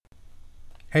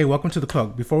Hey, welcome to The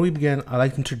Cloak. Before we begin, I'd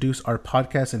like to introduce our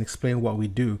podcast and explain what we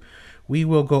do. We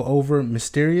will go over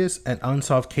mysterious and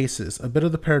unsolved cases, a bit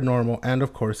of the paranormal, and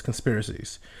of course,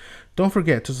 conspiracies. Don't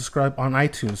forget to subscribe on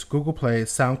iTunes, Google Play,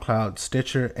 SoundCloud,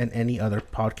 Stitcher, and any other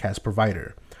podcast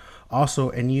provider. Also,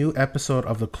 a new episode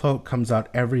of The Cloak comes out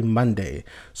every Monday,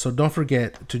 so don't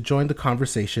forget to join the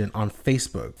conversation on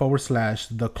Facebook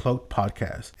 /The Cloaked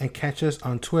Podcast and catch us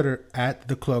on Twitter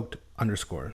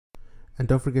 @TheCloaked_. And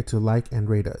don't forget to like and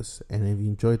rate us. And if you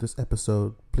enjoyed this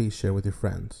episode, please share with your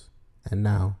friends. And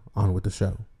now, on with the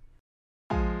show.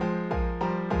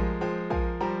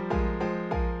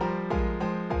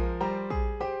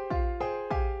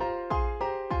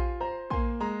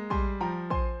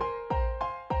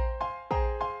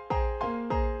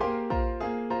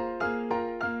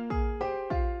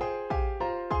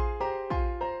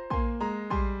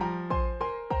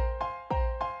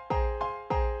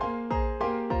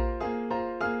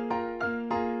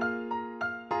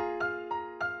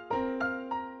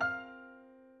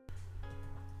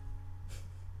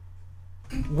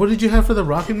 What did you have for the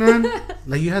Rocket Man?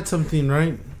 Like you had something,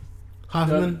 right?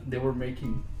 Hoffman? They were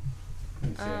making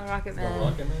Rocket Man.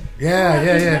 Rocket Man?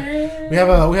 Yeah. We have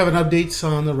an update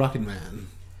on the Rocket Man.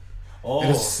 Oh,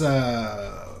 it's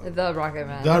The Rocket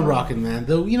Man. the Rocket Man.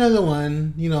 The the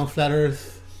one, Flat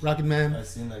Earth Rocket Man. I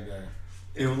seen that guy.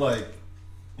 It was like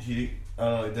he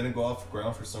it didn't go off the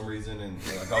ground for some reason, and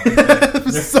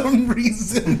For some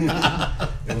reason,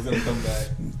 it was gonna come back.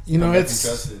 It's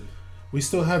contested. we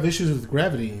still have issues with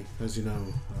gravity, as you know.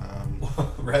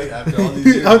 Right after all these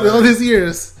years. After all these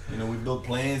years. We built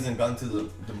planes and gone to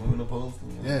the moon, opposed.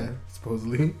 Yeah,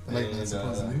 supposedly.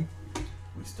 Supposedly.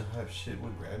 We still have shit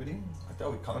with gravity? I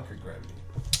thought we conquered gravity.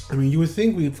 I mean, you would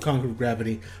think we've conquered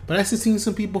gravity, but I've seen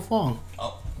some people fall.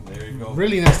 Oh, there you go.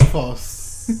 Really nasty falls.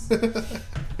 You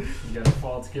gotta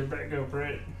fall to get back up,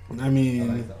 right? I mean, I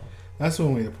like that one. that's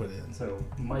one way to put it. So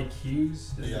Mike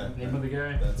Hughes is the name of the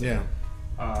guy. Yeah.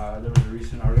 There was a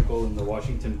recent article in the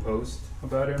Washington Post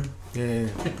about him. Yeah.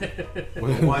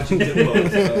 Washington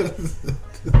Post.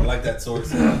 I like that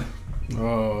source.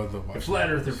 Oh, the The flat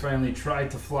earther finally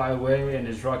tried to fly away, and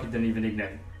his rocket didn't even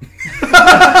ignite.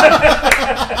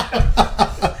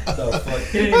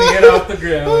 He didn't even get off the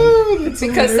ground.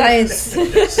 Because science.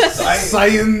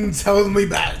 Science held me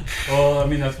back. Well, I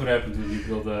mean, that's what happens when you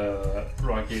build a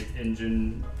rocket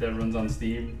engine that runs on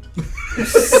steam.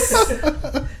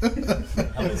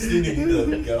 How much steam do you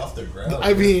need to get off the ground?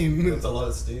 I mean, that's a lot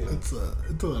of steam. It's a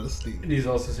lot of steam. And he's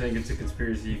also saying it's a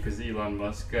conspiracy because Elon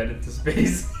Musk got into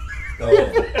space.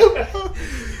 Oh.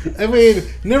 I mean,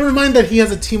 never mind that he has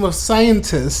a team of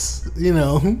scientists,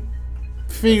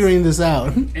 figuring this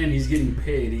out. And he's getting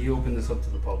paid. He opened this up to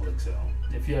the public, so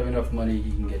if you have enough money, he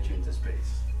can get you into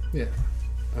space. Yeah.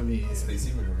 I mean, Is space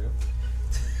even real?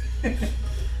 It's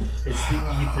the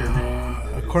ether,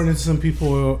 man. according to some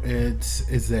people, it's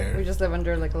We there. just live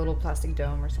under like a little plastic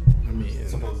dome or something. I mean,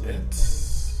 Supposedly.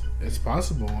 it's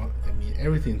possible. I mean,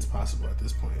 everything's possible at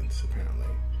this point, apparently.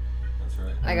 That's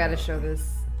right. I gotta show this.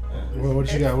 Well, what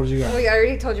did you got? Oh, I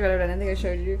already told you about it. I think I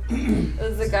showed you. It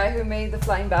was the guy who made the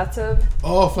flying bathtub.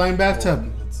 Oh, flying bathtub.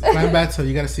 Let's see. Flying bathtub.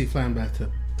 You got to see flying bathtub.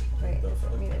 Wait,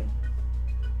 let me.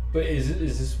 But is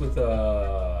this with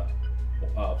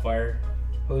fire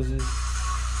hoses?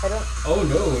 I don't. Oh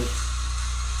no!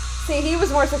 See, he was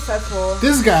more successful.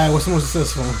 This guy was more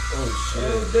successful. Oh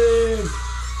shit.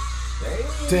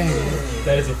 Damn! Damn.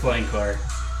 That is a flying car.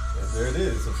 There it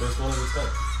is. The first one of its kind.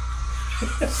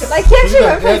 Like, can't you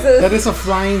that places? is a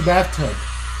flying bathtub.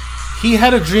 He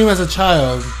had a dream as a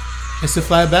child is to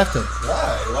fly a bathtub.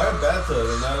 Why? Why a bathtub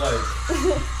and not like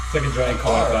It's like a giant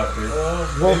car? helicopter.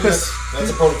 Well, Maybe 'cause that's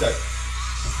a prototype.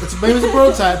 maybe it's a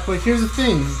prototype, but here's the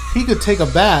thing: he could take a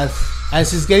bath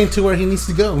as he's getting to where he needs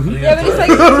to go. Yeah, but he's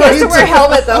like, he has to wear a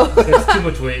helmet though. It's too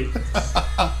much weight.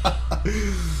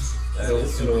 That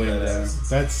is super badass.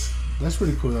 That's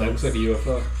pretty cool. That Though. looks like a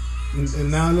UFO.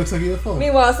 And now it looks like a UFO.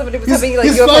 Meanwhile, somebody was having like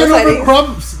he's UFO flying over sightings.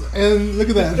 crops, and look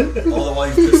at that. All the while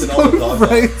he's pissing all the dogs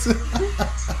off.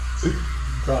 Right.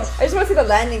 Prop. I just want to see the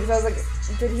landing because I was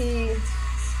like, did he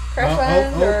crash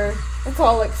land or it's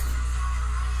all like.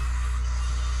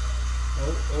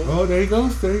 Oh, there he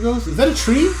goes. There he goes. Is that a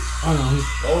tree? Oh no.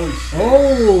 Holy shit.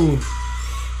 Oh.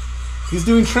 He's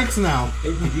doing tricks now.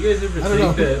 Hey, did you guys ever I don't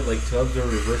know. think that like tubs are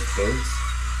reverse boats?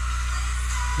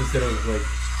 Instead of like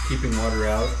keeping water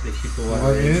out, they keep the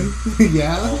water in.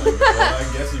 Yeah. Oh my God. Well, I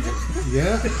guess you can.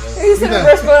 Yeah. He said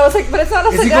reverse boat. I was like, but it's not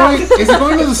Is upside he down. going? Is he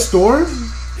going to the store?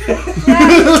 Yeah,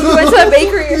 he went to a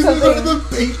bakery or He's going to something. the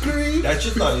bakery. That's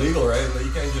just not legal, right? Like,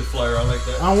 you can't just fly around like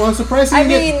that. I'm surprised he I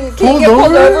didn't mean, get can you get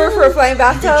pulled over for a flying You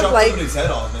can bathtub? chop Like, somebody's head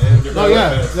off, man. Oh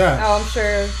yeah. Oh, I'm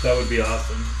sure. That would be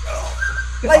awesome.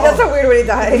 Like, that's so weird when he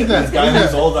died. Look at This guy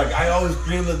who's old, like, I always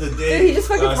dreamed of the day Dude, he just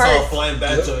fucking I saw a parked. flying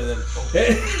bathtub and then...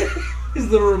 His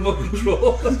little remote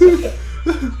control.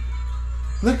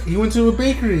 Look, he went to a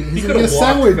bakery. He He's could gonna get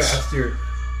have a walked sandwich. faster.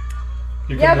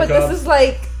 Yeah, but this is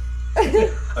like...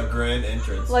 A grand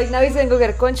entrance. like, now he's gonna go get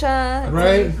a concha.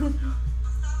 Right?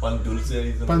 Pan dulce,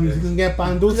 he's Pan, gonna you can get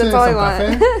pan dulce, That's some all I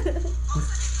want. café.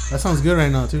 That sounds good right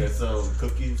now, too. get some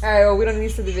cookies. Alright, well, we don't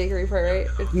need to the bakery part,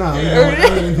 right? No, Yeah.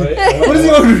 I mean, Wait, what is he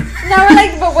ordering? No, we're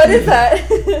like, but what is that?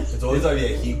 It's always like a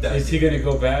heat that Is he gonna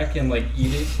go back and like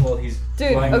eat it while he's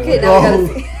Dude, flying okay, away? now we Oh,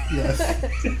 gotta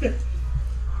see. yes.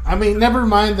 I mean, never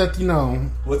mind that,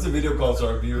 What's the video called so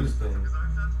our viewers can...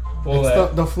 Well,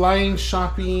 it's the flying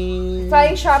shopping...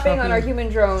 Flying shopping on our human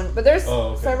drone. But there's Oh,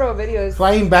 okay. several videos.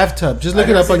 Flying bathtub. Just look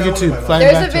I it up never on seen that one in YouTube. my Flying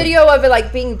There's a bathtub. video of it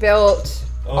like being built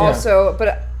Oh, also,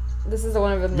 but this is the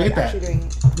one of them Look like at actually that. doing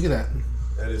it. Look at that.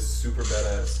 That is super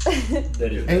badass.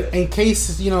 that is In case,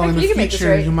 in the You can make this,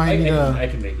 future, right? you might need I a...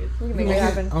 can make it. You can make it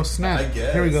happen. Oh, snap. I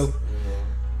guess. Here we go.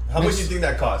 How much do you think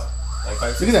that cost? Like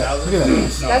 5,000, Look at that. 6,000? Look at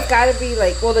that. No. That's gotta be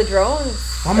like, well, the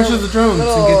drones. How much are are the drones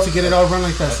little- to get it all run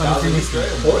like that 1,000 simultaneously?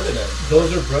 straight, more than that. Those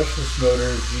are brushless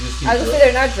motors. You just need I was gonna say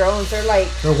they're not drones. They're like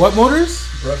They're what motors?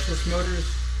 brushless motors.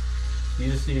 You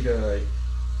just need to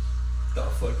The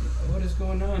fuck? what is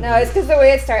going on? no. It's because the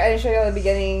way it started. I didn't show you at the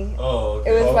beginning. Oh, okay.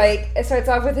 It was Oh. like it starts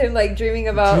off with him like dreaming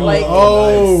about Dream- like.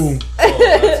 Oh.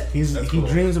 nice. That's He cool.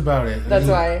 dreams about it. That's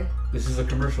why. This is a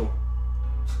commercial.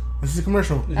 This is a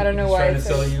commercial. I don't know He's why trying to it's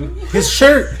sell so- you.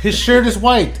 His shirt is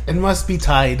white and must be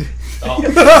tied. Oh.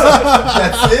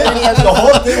 That's it? The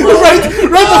whole thing? Bro. Right,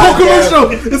 the whole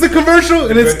commercial. It's a commercial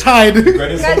and it's tied.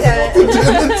 Greatest God songs damn of all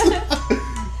time. it.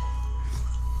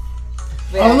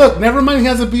 Oh look, never mind. He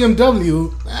has a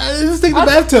BMW. Let's take the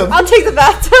bathtub. I'll take the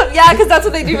bathtub. Yeah, because that's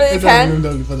what they do when they It's not a can.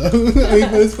 BMW for that. I mean,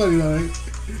 but it's funny though, right?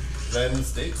 Is that in the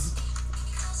States?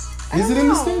 Is it don't in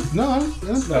the know. States? No, I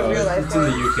don't No, Real life, it's in the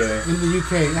UK. in the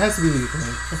UK. It has to be in the UK,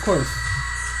 of course.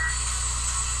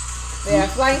 Yeah,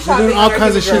 flying We're shopping. doing all on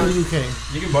kinds of Airbnb shit in drone. the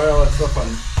UK. You can buy all that stuff on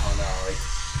like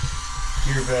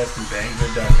GearVest and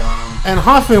Banggood.com. And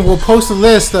Hoffman will post a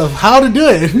list of how to do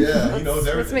it. Yeah, he knows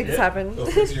everything. Let's make this happen. He'll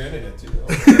fix your internet too.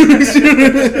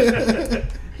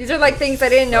 These are like things I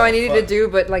didn't know I needed to do,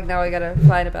 but like now I gotta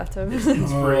fly in a bathtub.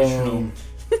 Inspirational.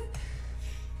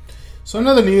 So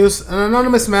another news, an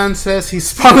anonymous man says he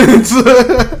spotted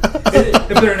It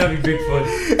better not be Bigfoot.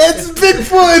 It's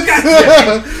Bigfoot!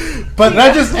 But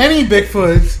not just any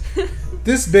Bigfoot.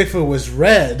 This Bigfoot was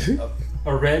red.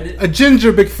 A red. A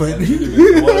ginger Bigfoot.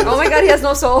 Oh my god, he has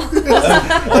no soul.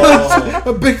 Oh.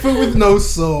 A Bigfoot with no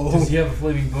soul. Does he have a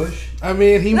flaming bush? I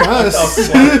mean, he must.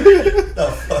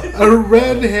 The fuck? A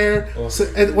red hair. So,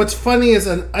 and what's funny is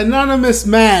an anonymous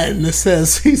man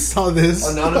says he saw this.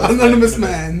 Anonymous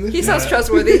man. He sounds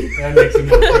trustworthy. That makes him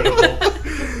more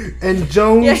credible. In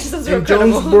Jones, Yeah, he sounds real in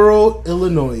credible. Jonesboro,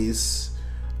 Illinois.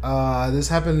 This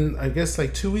happened, I guess,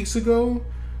 like 2 weeks ago.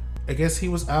 I guess he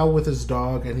was out with his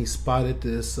dog and he spotted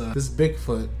this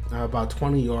Bigfoot about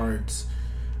 20 yards.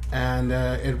 And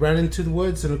it ran into the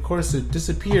woods and, of course, it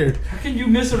disappeared. How can you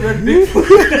miss a red Bigfoot?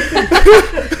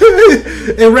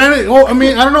 It ran it. Oh, I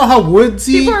mean, I don't know how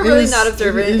woodsy People are really is- not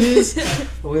observant. It is,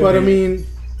 but I mean,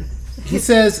 he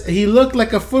says he looked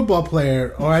like a football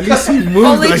player, or at least he moved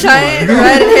Only like giant, one.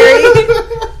 red, and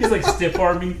hairy. He's like stiff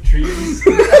arming trees.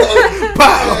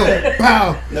 Pow,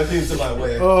 pow. Nothing's in my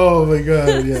way. Oh my god,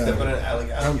 Step yeah. on an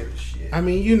alley, I don't give a shit. I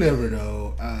mean, you never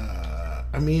know.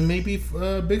 I mean, maybe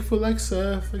Bigfoot likes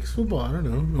football. I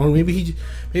don't know, or maybe he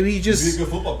He's a just. good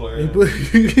football player.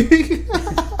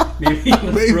 Maybe he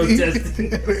was Maybe. protesting.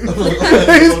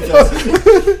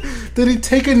 Did he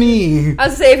take a knee? I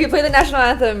was gonna say, if you play the national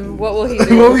anthem, what will he What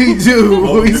do? will he do?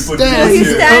 What Will he would Bigfoot stand? do? Will he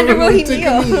stand or will he take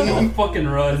a kneel? knee? I'll fucking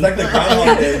run. It's like the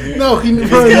Groundhog Day, dude. No, he If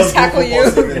his runs. girls go Tackle you.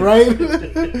 football season. Right?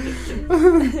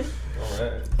 Alright.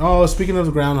 Oh, speaking of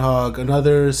the groundhog,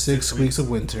 another 6 weeks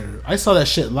of winter. I saw that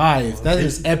shit live. That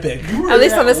is epic. At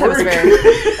least on this hemisphere.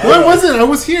 Where was it? I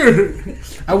was here.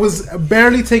 I was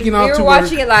barely taking off We to were work.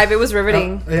 watching it live. It was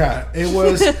riveting. Yeah, it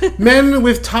was men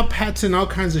with top hats and all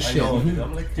kinds of I shit. know, dude.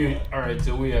 I'm like, Dude, alright,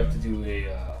 so we have to do a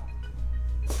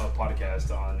podcast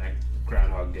on like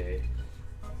Groundhog Day.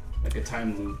 Like a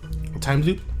time loop. Time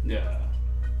loop? Yeah.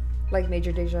 Like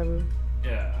major deja vu.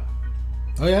 Yeah.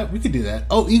 Oh yeah, we could do that.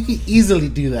 Oh, you could easily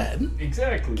do that.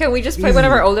 Exactly. Can we just play one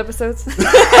of our old episodes? This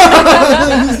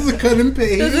is a cut and Does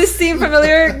paste. this seem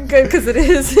familiar? Good, because it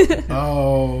is.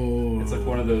 Oh. It's like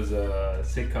one of those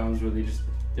sitcoms where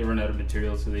they run out of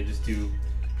material, so they just do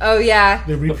Oh yeah.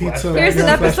 They repeat some. Here's an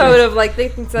episode of like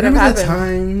things that have Remember the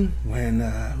happened. time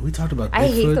when we talked about Bigfoot? I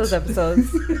hate those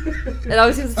episodes. It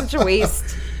always seems such a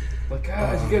waste. Like,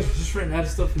 God, you guys are just running out of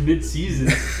stuff mid-season.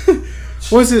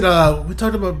 What was it? We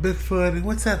talked about Bigfoot, and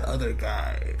what's that other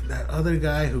guy? That other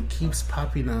guy who keeps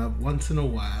popping up once in a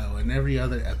while in every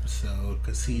other episode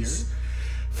because he's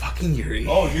fucking Yuri.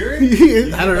 Oh,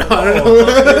 Yuri? I don't know.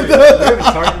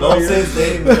 Don't say his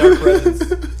name in our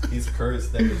presence. He's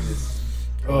cursed. That is.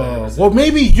 Well,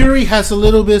 maybe Yuri has a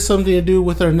little bit something to do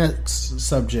with our next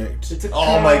subject.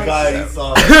 Oh my God, he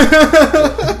saw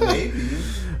it. Maybe.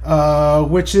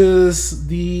 Which is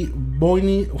the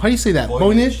Voynich. How do you say that?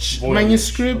 Voynich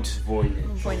Manuscript.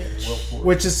 Voynich.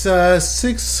 Which is a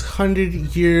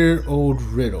 600-year-old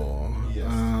riddle. Yes.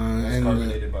 And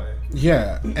carbonated by.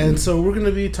 yeah, and so we're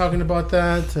gonna be talking about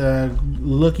that,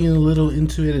 looking a little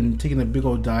into it, and taking a big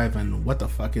old dive on what the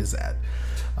fuck is that.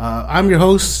 I'm your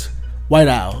host, White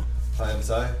Owl. Hi, I'm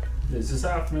Sai. This is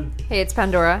Hoffman. Hey, it's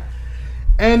Pandora.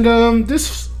 And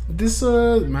this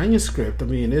manuscript, I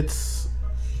mean, it's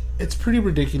pretty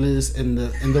ridiculous in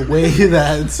the way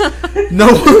that no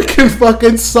one can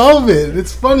fucking solve it.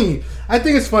 It's funny. I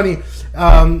think it's funny.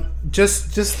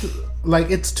 Just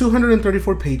like it's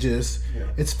 234 pages. Yeah.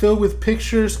 It's filled with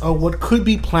pictures of what could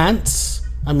be plants.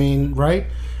 I mean, right?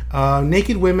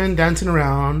 Naked women dancing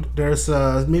around. There's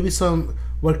maybe some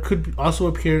what could also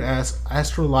appear as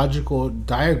astrological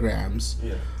diagrams.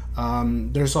 Yeah.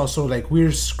 There's also like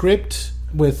weird script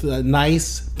with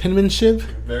nice penmanship.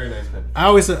 Very nice pen. I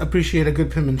always appreciate a good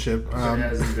penmanship. It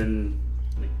hasn't been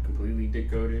like completely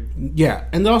decoded. Yeah,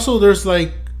 and also there's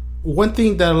like one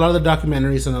thing that a lot of the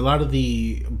documentaries and a lot of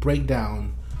the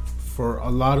breakdown for a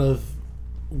lot of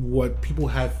what people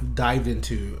have dived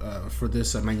into for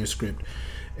this manuscript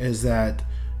is that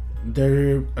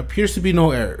there appears to be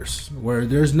no errors, where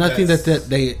there's nothing that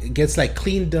they gets like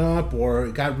cleaned up or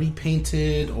got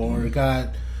repainted or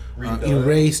got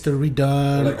erased or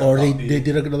redone, or they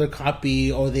did another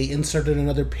copy, or they inserted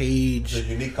another page. The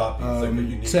unique copy. It's like a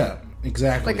unique. Yeah,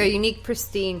 exactly. Like a unique,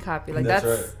 pristine copy. Like That's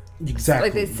that's right. Exactly.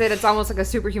 like they said, it's almost like a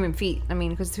superhuman feat. I mean,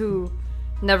 because who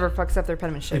never fucks up their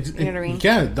penmanship? You know what I mean?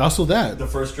 Yeah, also that. The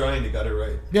first drawing, they got it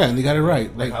right. Yeah, and they got it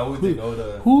right. Like how would they know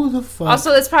the? Who the fuck?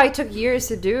 Also, this probably took years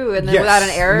to do, and then Yes, without an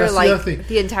error, that's the like other thing.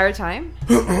 the entire time.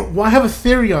 Well, I have a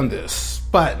theory on this,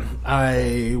 but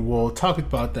I will talk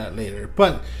about that later.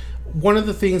 But one of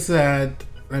the things that,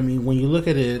 I mean, when you look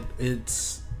at it,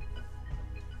 it's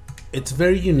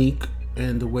very unique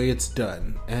in the way it's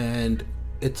done, and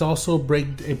it's also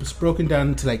it's broken down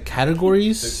into like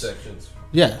categories. 6 sections.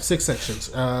 Yeah, 6 sections.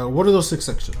 What are those 6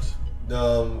 sections?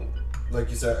 Like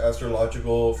you said,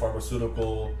 astrological,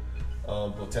 pharmaceutical,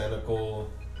 botanical.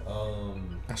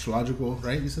 Astrological,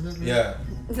 right? You said that? Right? Yeah.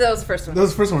 That was the first one. That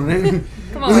was the first one, right?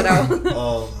 Come on,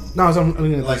 Widow. No, I'm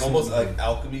gonna Like almost like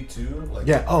alchemy too. Like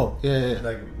yeah. Oh, yeah.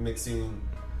 Like mixing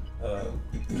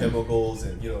chemicals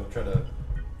and trying to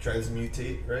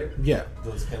transmutate, right? Yeah.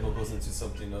 Those chemicals into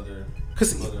something other.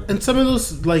 Because and some of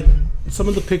those, like some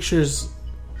of the pictures,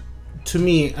 to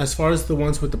me, as far as the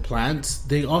ones with the plants,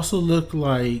 they also look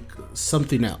like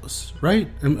something else, right?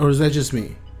 Or is that just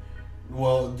me?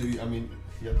 Well, you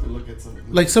have to look at some.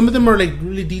 Like some of them are like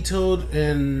really detailed,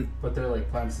 But they're like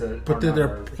plants that. but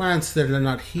they're plants that are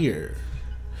not here.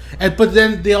 But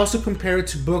then they also compare it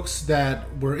to books that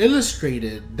were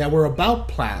illustrated that were about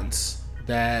plants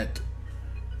that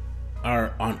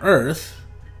are on Earth,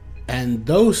 and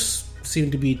those seem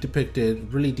to be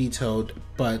depicted really detailed,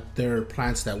 but they're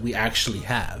plants that we actually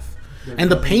have.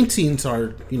 And the paintings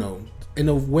are, in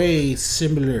a way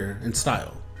similar in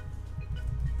style.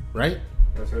 Right?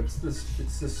 So it's the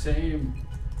same.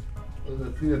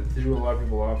 The thing that threw a lot of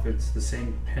people off, it's the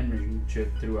same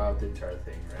penmanship throughout the entire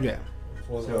thing, right? Yeah.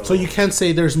 Well, So you can't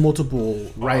say there's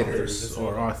multiple writers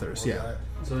or authors. Yeah.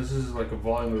 So this is like a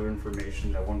volume of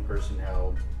information that one person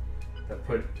held that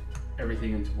put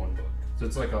everything into one book. So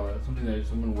it's like something that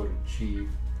someone would achieve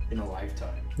in a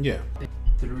lifetime. Yeah. It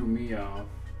threw me off.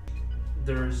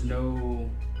 There's no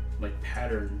like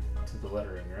pattern to the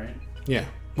lettering, right? Yeah.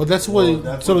 Well, that's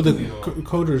what some of the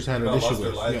coders had an issue lost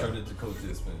their with. lives Yeah. trying to decode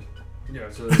this, man. Yeah.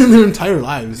 So Their entire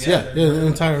lives. Yeah, Yeah. Their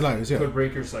entire lives. Yeah. code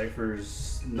breaker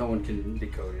ciphers, no one can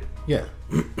decode it. Yeah.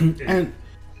 And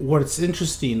what's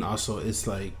interesting also is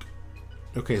like,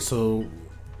 okay, so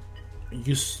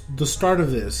the start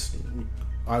of this,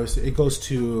 obviously, it goes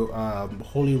to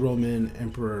Holy Roman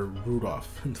Emperor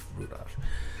Rudolph,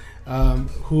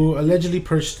 who allegedly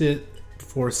purchased it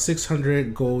for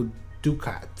 600 gold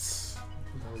ducats.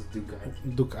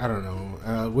 I don't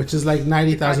know, which is like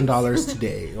 $90,000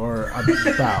 today, or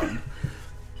about.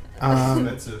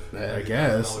 Expensive. I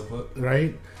guess, $1 book.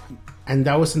 right? And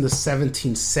that was in the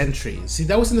 17th century. See,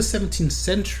 that was in the 17th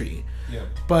century. Yeah.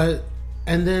 But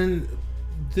and then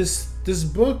this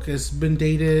book has been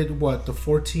dated around the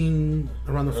Early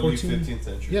 14th 15th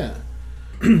century. Yeah.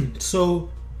 So,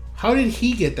 how did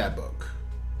he get that book?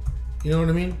 You know what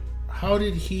I mean? How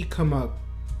did he come up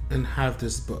and have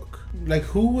this book? Like,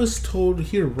 who was told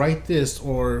here, write this,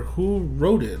 or who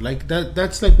wrote it? Like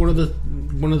that's like one of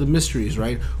the mysteries,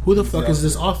 right? Who the fuck is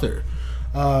this author?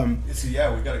 So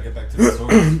yeah, we gotta get back to the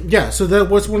source. Yeah, so that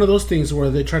was one of those things where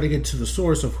they try to get to the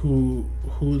source of who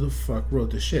the fuck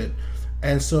wrote the shit.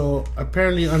 And so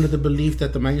apparently under the belief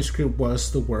that the manuscript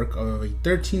was the work of a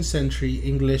 13th century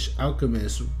English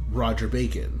alchemist, Roger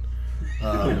Bacon.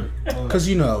 Because,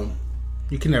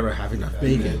 you can never have enough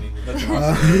bacon.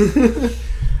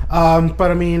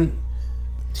 But I mean,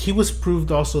 he was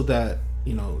proved also that,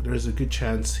 there's a good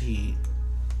chance he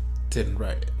didn't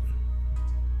write it.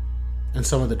 And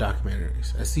some of the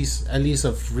documentaries, at least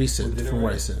of recent, from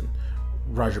what I said,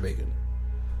 Roger Bacon.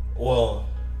 Well,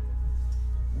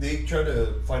 they try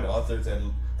to find authors,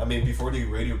 and I mean, before they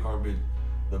radiocarboned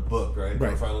the book, right? They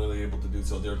were finally able to do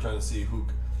so. They were trying to see who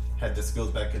had the skills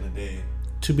back in the day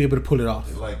to be able to pull it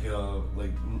off, like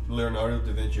Leonardo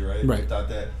da Vinci, right? Right. They thought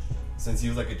that since he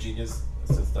was like a genius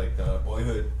since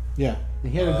boyhood, yeah,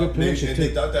 and he had a good penmanship too.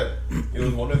 They thought that it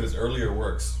was one of his earlier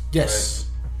works. Yes. Right?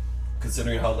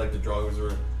 Considering how the drawings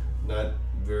were not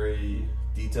very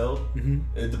detailed,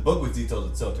 the book was detailed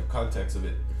itself, the context of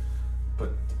it, but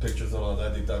the pictures and all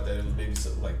that, they thought that it was maybe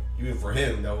even for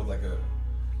him that was like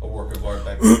a work of art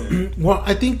back then. Well,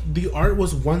 I think the art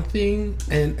was one thing,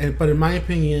 but in my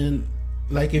opinion,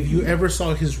 like if you ever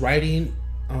saw his writing,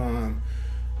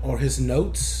 or his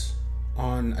notes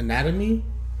on anatomy,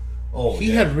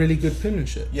 he had really good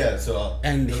penmanship. Yeah, so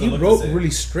and he wrote really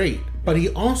straight. But he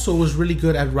also was really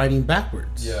good at writing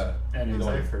backwards. Yeah. And in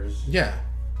ciphers. Yeah.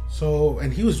 So,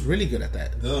 and he was really good at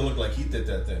that. It doesn't look like he did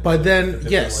that then. But then,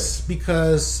 yes,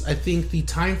 because I think the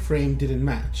time frame didn't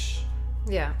match.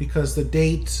 Yeah. Because the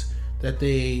date that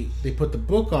they put the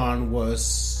book on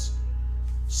was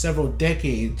several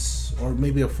decades or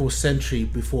maybe a full century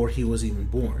before he was even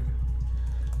born.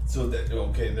 So,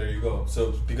 there you go.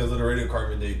 So, because of the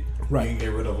radiocarbon date, you can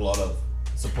get rid of a lot of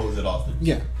supposed authors.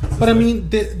 Yeah, but I mean,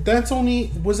 that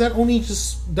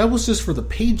was just for the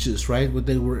pages, right? What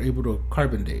they were able to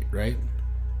carbon date, right?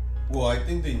 Well, I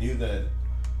think they knew that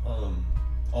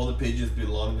all the pages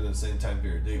belonged in the same time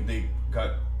period. They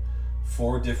got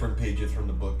 4 different pages from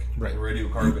the book, right?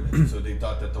 Radiocarbon, so they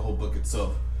thought that the whole book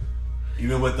itself,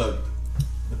 even with the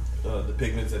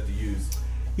pigments that they used.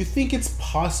 You think it's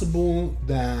possible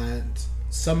that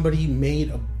somebody made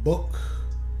a book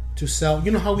to sell?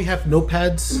 You know how we have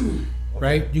notepads,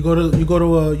 right? You go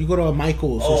to a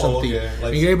Michael's or something,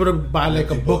 and you're able to buy like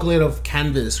a booklet of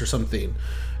canvas or something,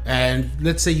 and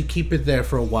let's say you keep it there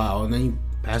for a while, and then you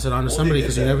pass it on to somebody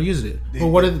because you never used it. But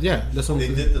what? That's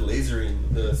something they did the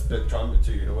lasering, the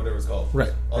spectrometry, or whatever it's called,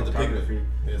 right? On the pigment.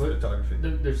 Yeah,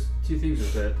 spectrography. There's 2 things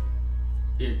with that.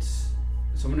 It's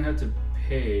someone had to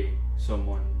pay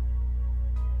someone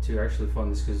to actually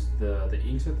fund this because the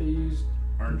inks that they used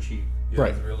aren't cheap. Yeah,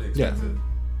 right. It's really expensive.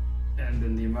 Yeah. And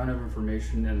then the amount of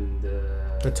information and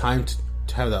the time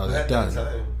to have that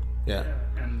done. Yeah.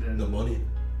 And then the money.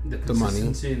 The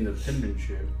consistency and the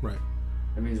penmanship. Right.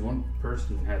 That means one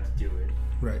person had to do it.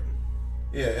 Right.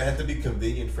 Yeah, it had to be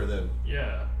convenient for them.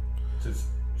 Yeah. To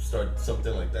start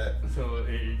something like that. So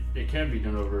it can't be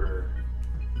done over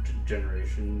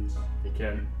generations. It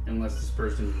can't, unless this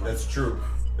person... That's true.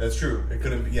 It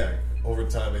couldn't be, over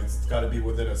time. It's got to be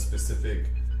within a specific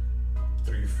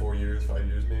 3-4 years, 5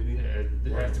 years maybe. Yeah,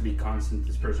 it has to be constant.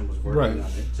 This person was working on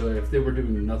it. So if they were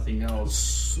doing nothing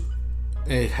else...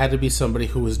 It had to be somebody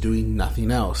who was doing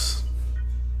nothing else.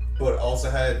 But also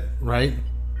had... Right?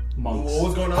 Monks. What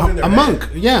was going on in there? A monk,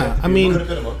 yeah. I mean... Could have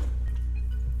been a monk.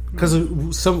 Because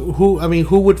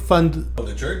who would fund... Oh,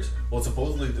 the church? Well,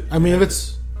 supposedly... if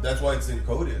it's... That's why it's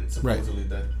encoded, supposedly,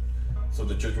 that... So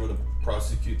the church would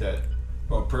persecute that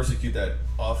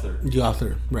author. The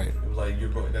author, right. It was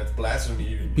like, that's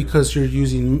blasphemy. Because you're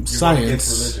using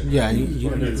science. Religion.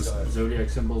 Yeah. There's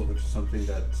zodiac symbols, which is something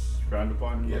that's frowned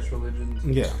upon in most religions.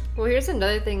 Yeah. Well, here's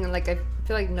another thing. Like, I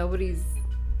feel like nobody's...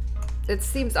 It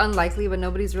seems unlikely, but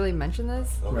nobody's really mentioned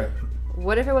this. Okay. Right.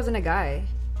 What if it wasn't a guy?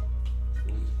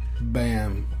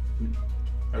 Bam.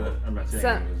 I'm not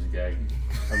saying it was a guy.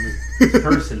 This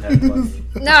person had money.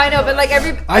 No, I know, but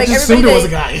I just assumed it was a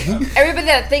guy. Everybody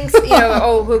that thinks,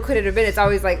 who could it have been? It's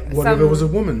always like what if it was a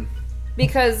woman?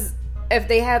 Because if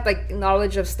they had like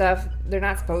knowledge of stuff they're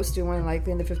not supposed to, more than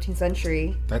likely in the 15th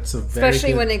century. That's a very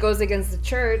especially when it goes against the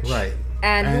church, right?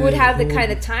 And who would have the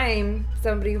kind of time?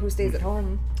 Somebody who stays at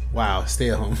home. Wow,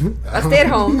 stay at home. A stay at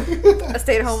home. A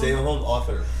stay at home. Stay at home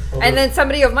author. And then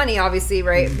somebody of money, obviously,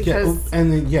 right? Because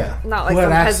and then not like who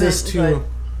had access peasant,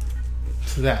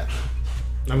 to that.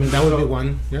 I mean, that would be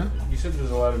one. Yeah. You said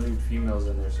there's a lot of new females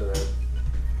in there, so that.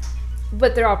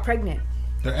 But they're all pregnant.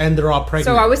 They're all pregnant.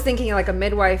 So I was thinking like a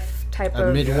midwife type of.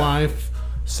 A midwife,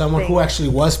 someone who actually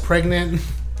was pregnant.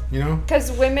 You know.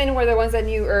 Because women were the ones that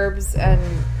knew herbs and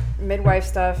midwife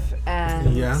stuff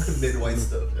and midwife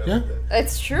stuff. Yeah,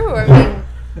 it's true.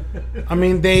 I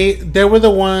mean, they were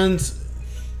the ones.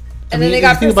 And then they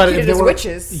got persecuted as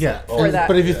witches. Yeah, for that.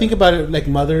 But if you think about it, like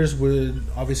mothers would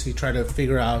obviously try to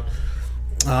figure out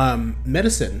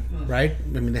medicine, right?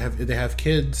 I mean, they have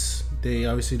kids. They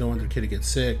obviously don't want their kid to get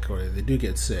sick, or if they do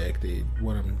get sick, they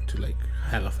want them to like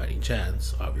have a fighting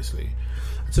chance. Obviously,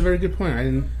 it's a very good point. I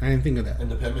didn't think of that.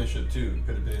 And the penmanship too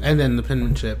could have been. And then the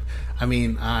penmanship. I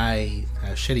mean, I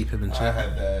have shitty penmanship. I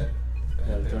had bad.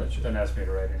 Don't ask me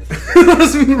to write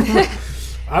anything.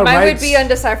 Mine would be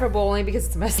undecipherable only because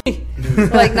it's messy.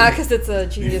 Like, not because it's a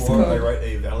genius Before code. I write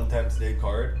a Valentine's Day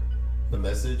card, the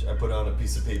message, I put it on a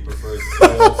piece of paper first.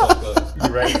 You're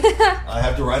right. I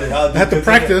have to write it out. I have to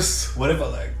practice. What if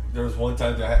there was one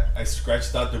time that I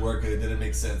scratched out the word because it didn't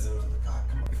make sense. And I was like, God,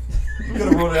 come on. You could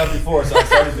have wrote it out before, so I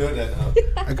started doing that now.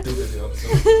 I do it, So,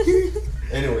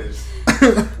 anyways,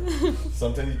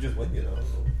 sometimes you just win,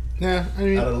 Yeah, I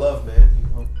mean, out of love, man.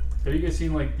 Have you guys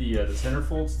seen like the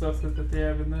centerfold stuff that they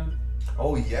have in that?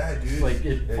 Oh yeah, dude. Like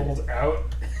it folds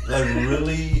out. Like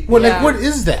really? Well, like what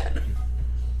is that?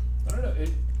 I don't know.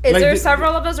 Is there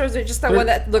several of those, or is it just that one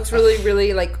that looks really,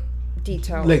 really like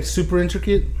detailed? Like super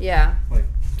intricate? Yeah. Like,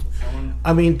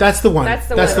 I mean, that's the one. That's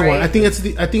the one. Right? I think is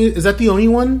that the only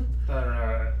one? I don't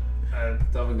know. I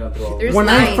haven't gone through all of it. When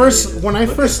I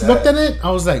first looked at it, I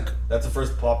was like, that's the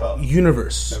first pop out.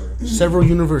 Universe. Several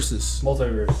universes.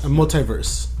 Multiverse. A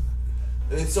multiverse.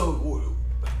 And so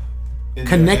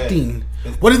connecting.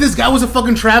 What if this guy was a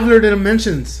fucking traveler to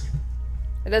dimensions?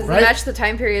 It doesn't match the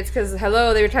time periods because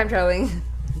hello, they were time traveling.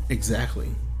 Exactly.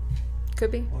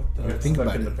 Could be. What the? Think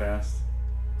about in it. the past.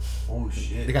 Oh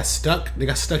shit! They got stuck. They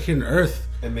got stuck here on Earth.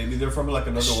 And maybe they're from like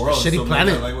another world. Shitty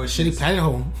planet. Shitty planet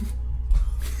home.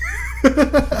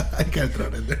 I can't throw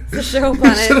it in there. The shithole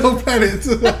planet. Shithole planet.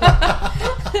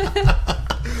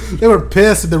 They were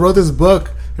pissed. They wrote this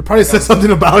book. They probably said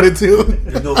something about it too.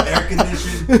 There's no air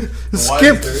conditioning.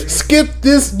 Skip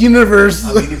this universe.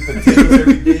 I'm eating potatoes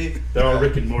every day. They're all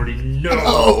Rick and Morty.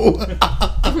 No.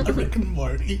 Rick and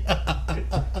Morty.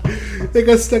 They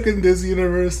got stuck in this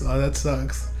universe. Oh, that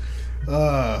sucks.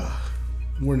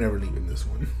 We're never leaving this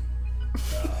one.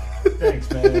 Thanks,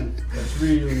 man. That's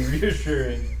really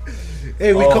reassuring.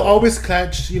 Hey, we could always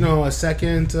catch, a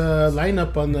second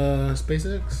lineup on the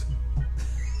SpaceX.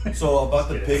 So about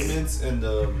the pigments and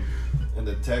the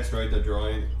text, right? The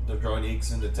drawing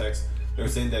inks and the text. They're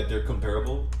saying that they're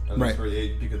comparable, at least for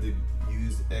age, because they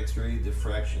use X-ray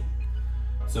diffraction.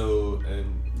 So,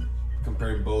 and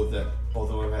comparing both of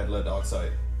them had lead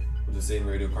oxide with the same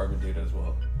radiocarbon data as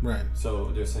well. Right.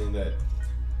 So they're saying that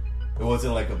it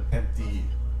wasn't like an empty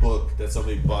book that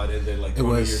somebody bought and then like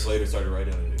 20 years later started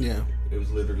writing on it. Yeah. It was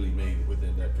literally made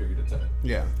within that period of time.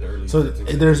 Yeah. So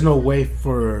there's no way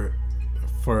for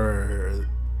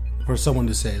someone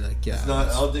to say like, yeah. It's not.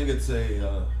 I don't think it's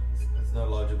not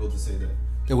logical to say that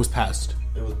it was passed.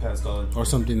 It was passed on, or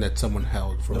something that someone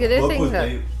held from. The other thing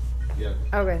that. Yeah.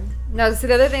 Okay. No. So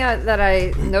the other thing that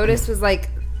I noticed was like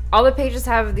all the pages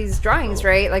have these drawings,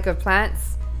 right? Like of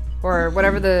plants or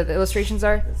whatever the illustrations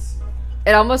are.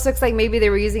 It almost looks like maybe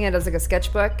they were using it as like a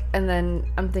sketchbook, and then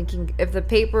I'm thinking if the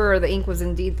paper or the ink was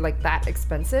indeed like that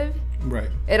expensive, right?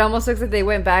 It almost looks like they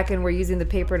went back and were using the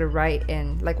paper to write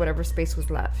in like whatever space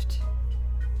was left.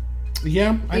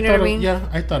 Yeah, you know what I mean? Yeah,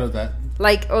 I thought of that.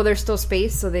 Like, there's still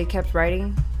space, so they kept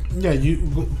writing. Yeah,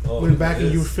 you went back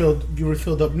and you were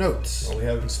filled up notes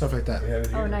and stuff like that.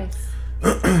 Oh, nice.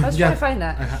 I was trying to find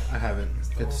that. I haven't.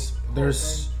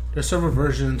 There's several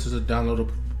versions. There's a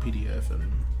downloadable PDF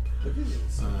and. Look at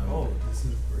this. This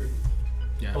is great.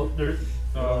 Yeah. Oh,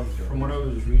 from what I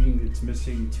was reading, it's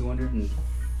missing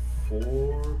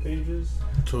 204 pages.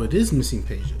 So it is missing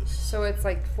pages. So it's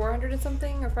like 400 and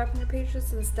something or 500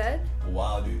 pages instead?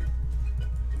 Wow, dude.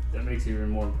 That makes it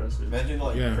even more impressive. Imagine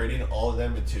creating all of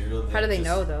that material. How do they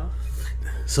know though?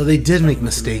 So they did make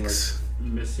mistakes.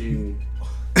 Like, missing.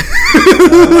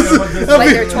 Like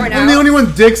they're torn out. I'm the only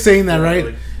one dick saying that, right?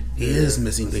 Like, he is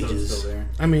missing pages.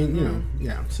 I mean,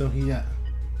 yeah. So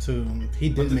So he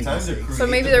But did the make time to mistakes. create So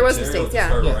maybe the there was material mistakes, to yeah.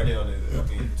 start Yeah. writing on it, I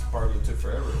mean, it probably took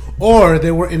forever. Or they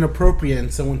were inappropriate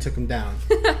and someone took them down.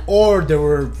 Or they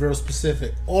were real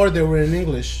specific. Or they were in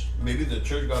English. Maybe the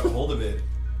church got a hold of it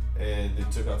and they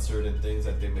took out certain things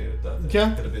that they may have done that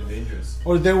Yeah. could have been dangerous.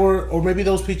 Or they were, or maybe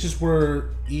those pictures were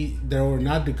they were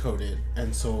not decoded,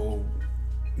 and so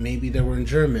maybe they were in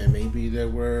German, maybe they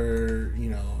were,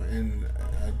 you know, in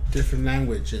a different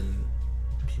language, and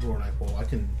people were like, "Well, I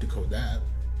can decode that."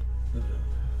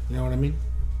 You know what I mean?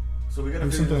 So we gotta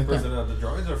Or figure something this like person out. The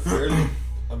drawings are fairly,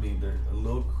 I mean, they're a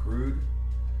little crude,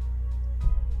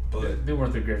 but They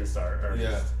weren't the greatest artists.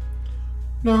 yeah.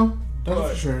 No, that's But-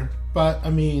 for sure. But I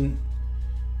mean,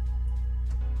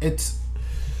 it's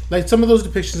like some of those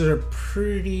depictions are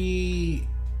pretty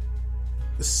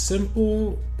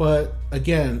simple. But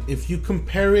again, if you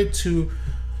compare it to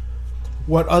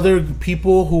what other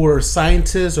people who were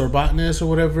scientists or botanists or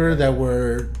whatever that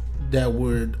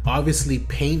would obviously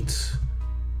paint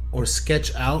or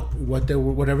sketch out what they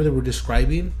were, whatever they were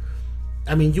describing,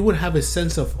 I mean, you would have a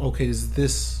sense of, okay, is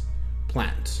this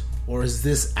plant? Or is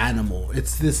this animal?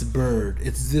 It's this bird.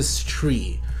 It's this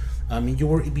tree. I mean, you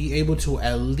would be able to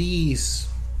at least,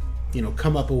 you know,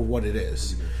 come up with what it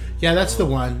is. Yeah, that's the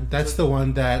one. That's the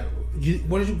one that.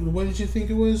 What did you think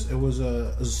it was? It was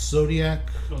a zodiac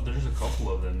Oh, there's a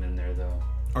couple of them in there though.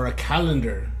 or a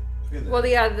calendar. Look at that. Well,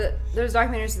 yeah, there's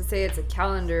documentaries that say it's a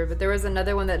calendar, but there was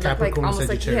another one that looked like Capricorn, almost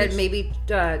like he had Sagittarius. maybe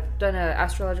done an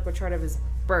astrological chart of his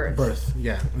birth. Birth,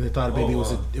 yeah. And they thought maybe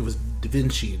wow. it was Da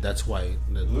Vinci. That's why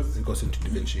it goes into Da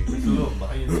Vinci. It's a little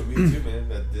Mayan to me too, man.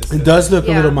 That this It does look a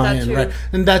Yeah, little that Mayan, too. right?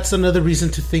 And that's another reason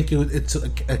to think it's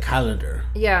a calendar.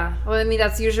 Yeah, well, I mean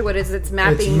that's usually what it is. It's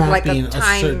mapping, It's like a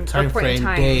certain time, time or point in frame,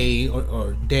 time. day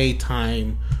or day,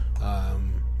 time,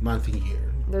 month, and year.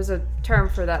 There's a term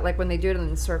for that, like when they do it in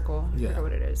the circle. I Yeah. forget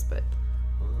what it is, but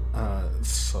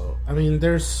So I mean,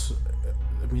 this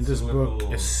Similar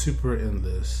book is super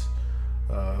endless.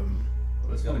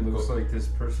 This one looks like this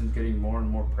person's getting more and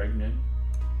more pregnant.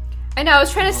 I know I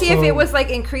was trying to see if So- it was like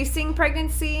increasing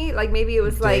pregnancy, like maybe it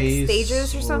was like Days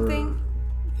stages or something.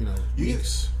 You know, You get-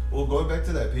 weeks. Well, going back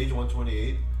to that page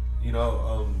 128, you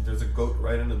know, there's a goat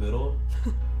right in the middle.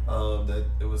 That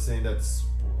it was saying that's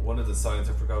one of the signs.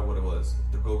 I forgot what it was.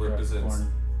 The goat represents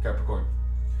Capricorn,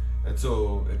 and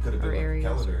so it could have Or been like a Aries.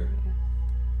 calendar,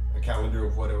 a calendar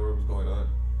of whatever was going on.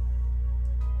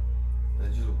 And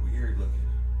it's just weird looking.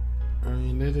 I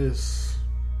mean, it is.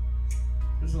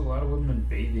 There's a lot of women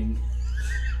bathing.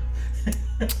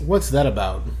 What's that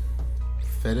about?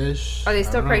 Fetish? Are they I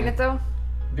still don't know. pregnant though?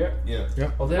 Yeah. Yeah.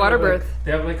 Yeah. Oh, they Water have like, birth.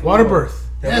 They have like a Water little- birth.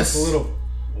 They have Yes. like a little.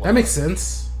 That makes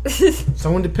sense.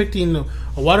 Someone depicting a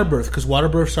water birth, because water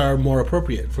births are more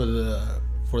appropriate for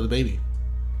the baby.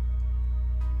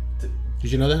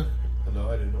 Did you know that? No,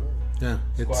 I didn't know. Yeah,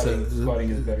 Squatting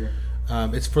is better.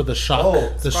 It's for the shock,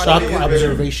 Oh, the squatting shock is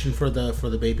better. observation for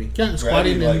the baby. Yeah,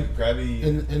 squatting Grabby, like grabby.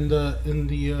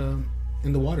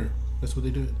 in the water. That's what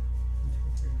they do.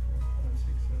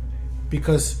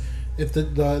 Because if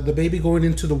the baby going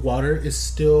into the water is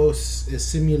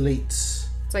simulates.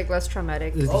 It's like less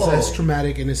traumatic. It's Oh. less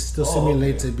traumatic, and it still Oh,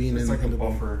 simulates okay. it being It's in, like in a the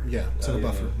womb. buffer. Yeah, it's like a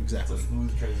buffer, exactly. It's a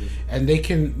smooth transition.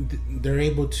 And they're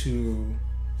able to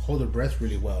hold their breath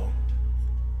really well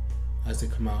as they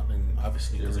come out, and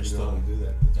obviously You because really they're know how still, to do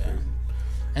that. That's yeah. crazy.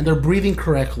 and they're breathing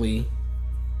correctly,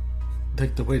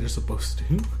 like the way they're supposed to.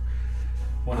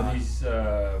 One of these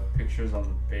pictures on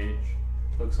the page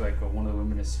looks like one of the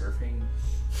women is surfing.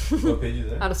 What page is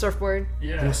that? On a surfboard. On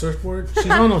Yeah. a surfboard? She's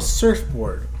on a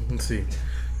surfboard. Let's see.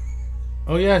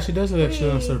 Oh yeah, she does look like she's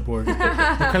on a surfboard.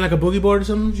 Kind of like a boogie board or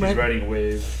something, She's right? riding a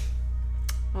wave.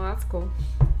 Well, that's cool.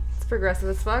 It's progressive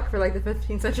as fuck for like the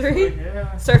 15th century.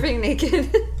 Yeah. Surfing naked.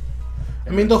 I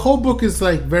mean, the whole book is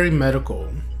like very medical,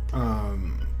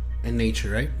 in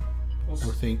nature, right? I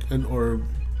would think, or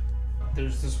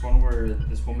There's this one where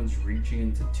this woman's reaching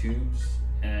into tubes,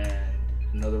 and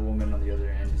another woman on the other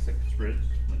end is like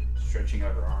stretching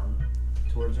out her arm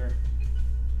towards her.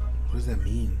 what does that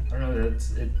mean? I don't know.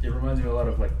 It reminds me a lot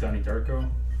of like Donnie Darko.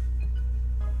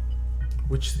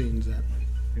 Which thing is that?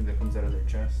 Thing that comes out of their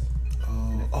chest.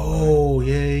 Oh,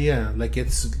 yeah. Like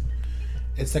it's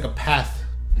like a path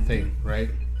thing, right?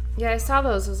 Yeah, I saw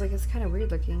those. I was like, it's kind of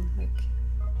weird looking.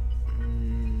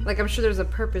 Like I'm sure there's a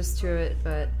purpose to it,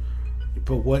 but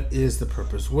But what is the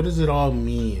purpose? What does it all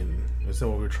mean? Is that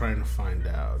what we're trying to find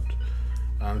out?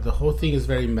 The whole thing is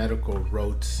very medical.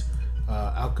 Wrote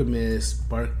alchemist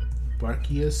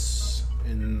Barcius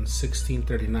in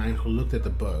 1639, who looked at the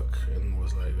book and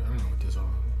was like, I don't know what this all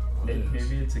is.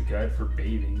 Maybe it's a guide for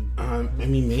bathing. I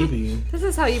mean, maybe. this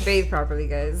is how you bathe properly,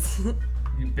 guys.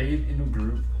 bathe in a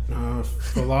group.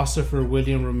 Philosopher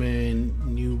William Romain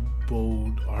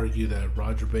Newbold argued that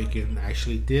Roger Bacon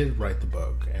actually did write the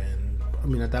book, and I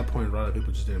mean at that point a lot of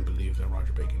people just didn't believe that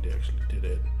Roger Bacon did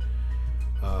it,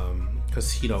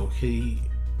 because he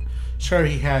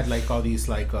had like all these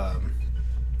like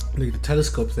the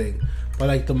telescope thing, but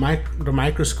like the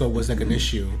microscope was like an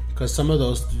issue because some of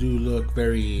those do look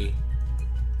they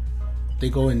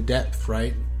go in depth,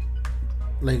 right?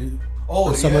 Like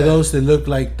some of those they look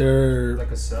like they're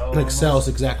like a cell, like almost. Cells,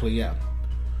 exactly. Yeah.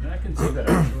 I can see that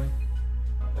actually.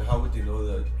 And how would you know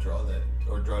that draw that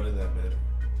or draw it in that manner?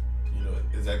 You know,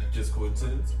 is that just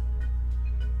coincidence?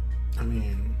 I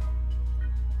mean,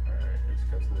 all right, let's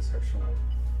go to the section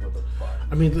with the plot.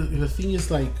 I mean, the thing is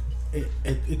like.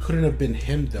 It couldn't have been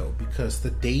him though, because the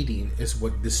dating is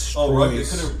what destroys. Oh, right. It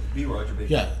couldn't be Roger Bacon.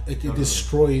 Yeah, it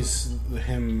destroys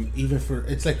him. Even for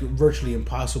it's like virtually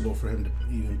impossible for him to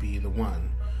even be the one.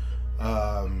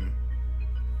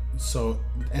 So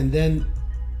and then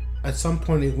at some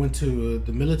point it went to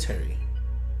the military.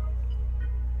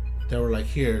 They were like,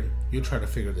 "Here, you try to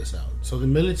figure this out." So the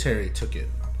military took it,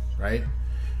 right?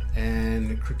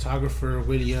 And cartographer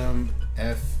William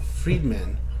F.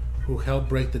 Friedman, who helped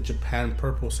break the Japan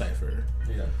Purple cipher.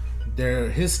 Yeah.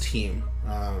 His team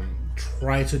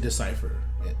tried to decipher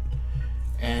it.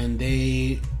 And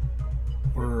they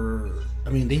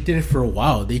did it for a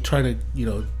while. They tried to,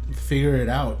 figure it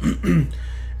out.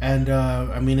 And,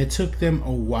 it took them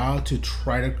a while to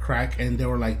try to crack, and they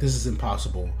were like, this is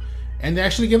impossible. And they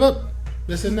actually give up.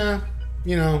 They said, nah,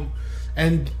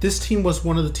 And this team was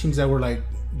one of the teams that were like,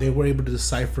 they were able to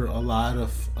decipher a lot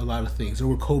of things. They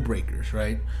were code breakers,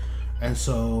 right? And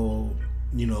so,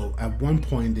 at one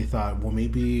point they thought, well,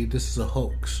 maybe this is a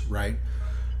hoax, right?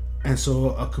 And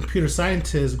so a computer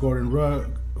scientist, Gordon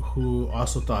Rugg, who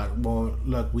also thought, well,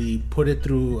 look, we put it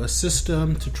through a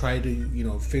system to try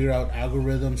to, figure out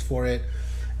algorithms for it,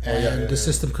 and the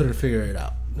system couldn't figure it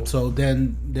out. So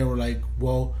then they were like,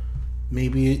 well,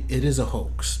 maybe it is a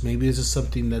hoax. Maybe this is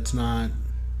something this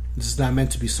is not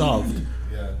meant to be solved.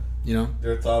 Yeah.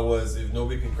 Their thought was, if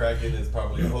nobody can crack it, it's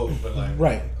probably a hoax. But like,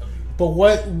 right. But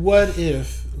what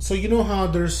if? So you know how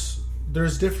there's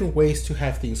different ways to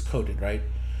have things coded, right?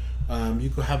 You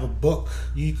could have a book.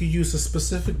 You could use a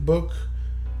specific book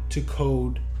to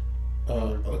code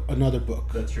another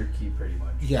book. That's your key, pretty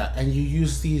much. Yeah, and you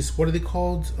use these. What are they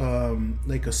called?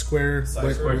 Like a square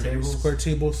tables. Square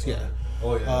tables. Yeah.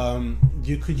 Oh yeah.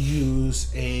 You could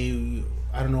use I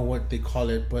don't know what they call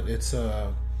it, but it's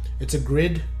a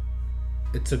grid.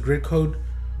 It's a grid code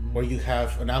where you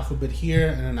have an alphabet here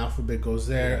and an alphabet goes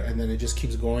there, and then it just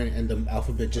keeps going, and the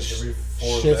alphabet just every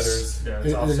 4 shifts. letters.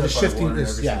 Yeah, it's it's shifting.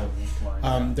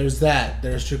 There's that.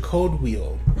 There's your code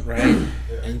wheel, right?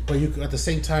 But you at the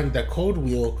same time, that code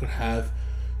wheel could have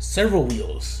several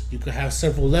wheels. You could have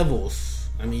several levels.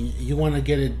 I mean, you want to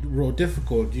get it real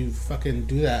difficult, you fucking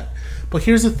do that. But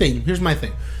here's the thing. Here's my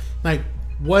thing. Like,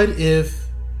 what if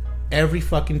every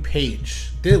fucking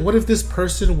page? What if this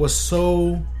person was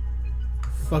so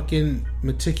fucking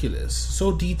meticulous,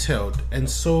 so detailed, and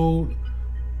so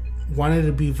wanted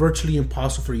to be virtually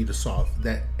impossible for you to solve,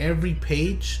 that every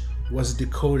page was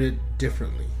decoded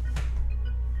differently,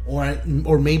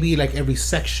 or maybe like every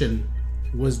section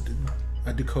was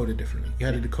decoded differently. You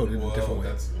had to decode it in a different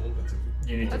way.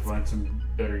 You need to find some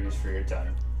better use for your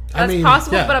time. That's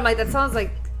possible, but I'm like, that sounds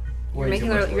like you're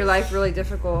making your life really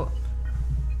difficult.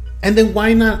 And then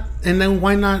why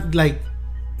not? Like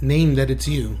name that it's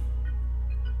you?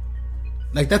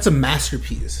 Like, that's a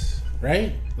masterpiece,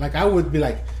 right? Like, I would be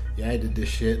like, yeah, I did this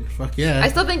shit. Fuck yeah. I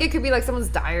still think it could be like someone's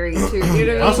diary too. You know what I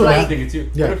mean? Also, I think it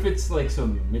too. Yeah. What if it's like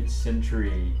some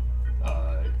mid-century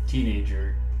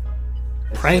teenager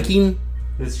pranking?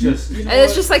 It's just, and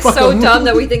it's just like so dumb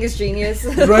that we think it's genius,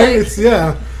 right? It's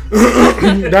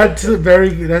that's a very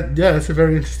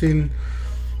interesting.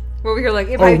 Well, we were like,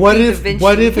 or what if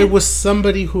it was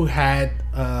somebody who had,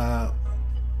 and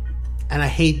I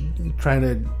hate trying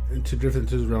to drift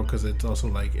into this realm because it's also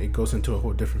like it goes into a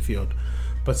whole different field,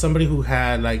 but somebody who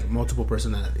had like multiple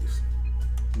personalities,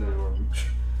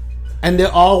 and they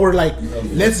all were like,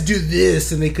 let's do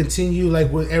this, and they continue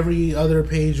like with every other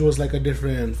page was like a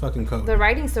different fucking code. The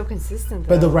writing's so consistent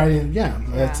though. But the writing,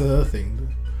 that's the other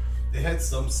thing. They had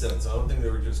some sense. I don't think they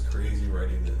were just crazy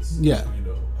writing this. Yeah.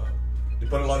 They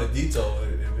put a lot of detail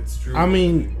if it's true. I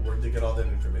mean, where did they get all that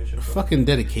information from? Fucking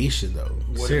dedication, though.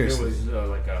 What Seriously. if it was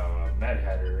like a Mad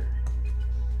Hatter?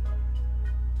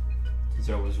 Since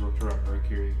I was worked around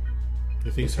Mercury.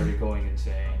 You think he started going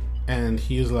insane. And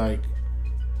he was like,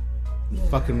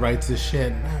 fucking writes this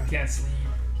shit. Can't sleep.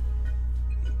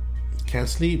 Can't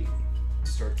sleep.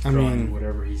 starts I drawing mean,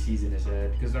 whatever he sees in his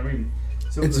head. Because I mean,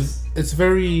 it's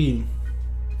very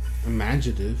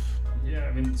imaginative. Yeah,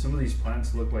 I mean, some of these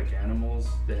plants look like animals.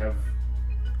 They have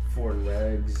 4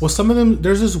 legs. Well, some of them.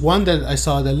 There's this one that I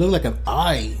saw that looked like an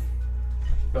eye.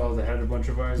 Oh, they had a bunch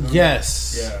of eyes on it?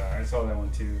 Yes. Yeah, I saw that one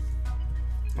too.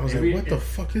 I was Maybe like, what the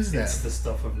fuck is It's that? the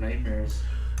stuff of nightmares.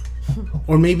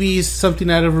 Or maybe it's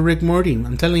something out of a Rick Morty.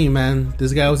 I'm telling you, man.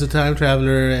 This guy was a time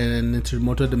traveler and into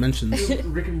multiple dimensions.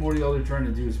 Rick and Morty, all they're trying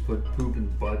to do is put poop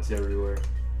and butts everywhere.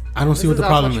 I don't see what This the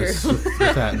is also problem is true.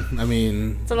 with that. I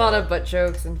mean, It's a lot of butt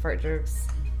jokes and fart jokes.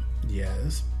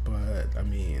 yes, but I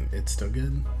mean, it's still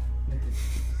good.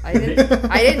 I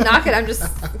didn't knock it. I'm just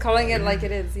calling it like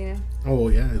it is, you know. Oh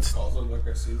yeah, it's Also, like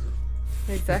I see it.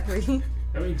 Exactly.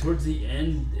 I mean, towards the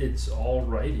end, it's all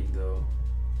writing though.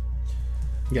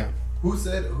 yeah.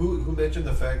 Who mentioned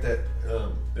the fact that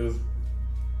it was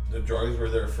the drawings were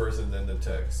there first and then the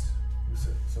text? Who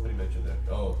said? Somebody mentioned that.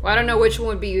 Oh, Well, I don't know which one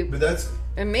would be, but that's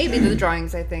and maybe the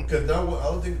drawings. I think. because now I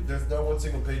don't think there's not one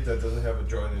single page that doesn't have a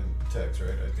drawing in text,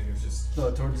 right? I think it's just.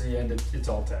 No, towards the end, it's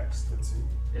all text. Let's see.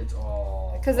 It's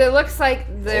all. Because it looks like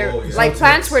they're Oh, yeah. like It's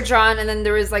plants text. were drawn, and then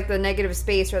there was like the negative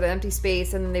space or the empty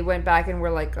space, and then they went back and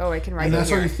were like, "Oh, I can write And it that's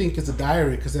why here." you think it's a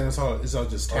diary, because then it's all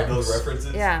just Are text. those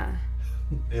references? Yeah.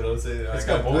 You know what I'm saying? It's I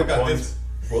got bullet got points.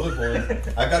 this bullet points.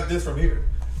 I got this from here.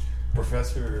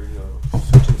 Professor,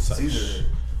 Such and such. Caesar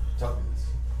taught me this.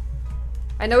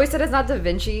 I know he said it's not Da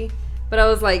Vinci, but I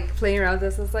was like playing around with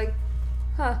this. I was like,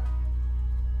 huh.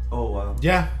 Oh wow.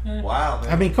 Yeah. Wow. Man.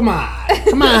 I mean, come on,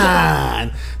 come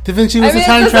on. Da Vinci I was mean, a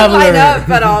time it doesn't line up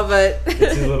traveler. at all, but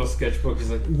It's his little sketchbook. He's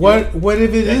like, What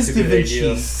if it That's is a Da good Vinci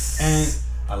idea. and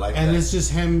I like and that. it's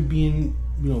just him being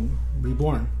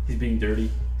reborn? he's being dirty.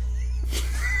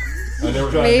 I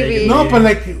never Draw Maybe. naked No, man. but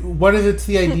like, what if it's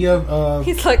the idea of?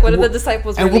 he's like, what if the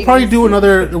disciples were And we'll probably ladies? do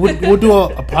another. We'll do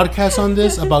a podcast on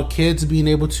this about kids being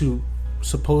able to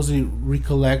supposedly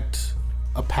recollect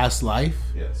a past life,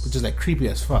 Yes. which is like creepy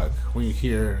as fuck when you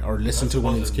hear or listen to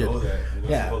one of these kids.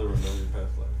 Yeah.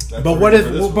 But what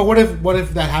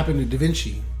if that happened to Da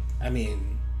Vinci? I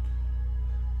mean,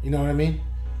 you know what I mean?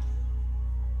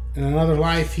 In another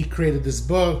life, he created this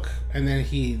book, and then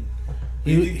he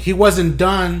wasn't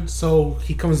done, so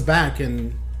he comes back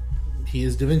and he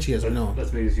is Da Vinci, as we know.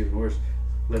 Let's make this even worse.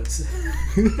 Let's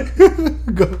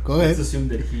Go ahead. let's assume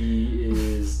that he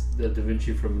is the Da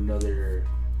Vinci from another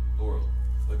Or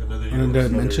like another Another universe.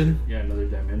 dimension? Another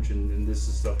dimension, and this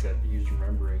is stuff that he's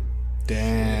remembering.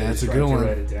 Damn, that's a He's good trying to one.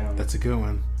 write it down. That's a good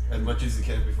one. As much as he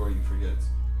can before he forgets.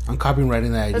 I'm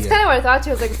copywriting that That's idea. kind of what I thought too.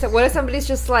 I was like, so what if somebody's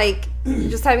just like,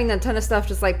 just having a ton of stuff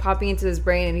just like popping into his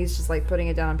brain, and he's just like putting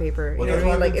it down on paper. You know what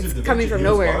I mean? Like it's coming from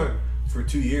nowhere. For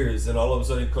 2 years, and all of a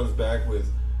sudden he comes back with,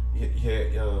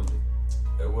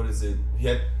 what is it? He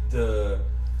had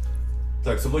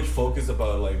so much focus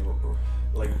about like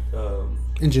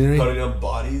Engineering. cutting up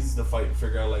bodies to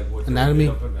figure out like what Anatomy.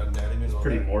 anatomy and all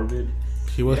Pretty that. morbid.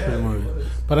 He was Yeah, pretty he morbid. was.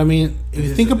 But I mean, if you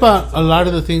His think advances about a lot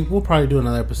of the things, we'll probably do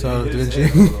another episode of Da His Vinci.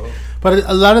 head, I don't know. But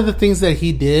a lot of the things that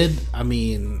he did, I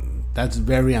mean, that's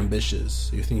very ambitious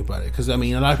if you think about it. Because I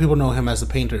mean, a lot of people know him as a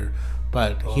painter,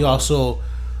 but he also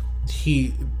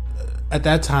at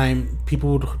that time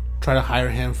people would try to hire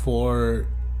him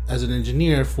as an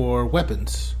engineer for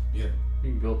weapons. Yeah. He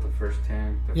built the first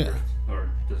tank, or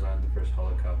designed the first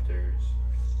helicopters.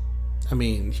 I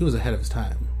mean, he was ahead of his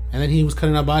time. And then he was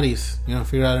cutting out bodies,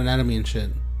 figure out anatomy and shit.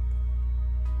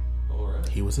 All right.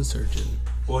 He was a surgeon.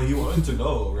 Well, he wanted to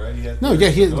know, right? He had No, yeah,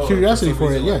 he had to know, curiosity some for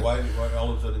it, reason, yeah. like, why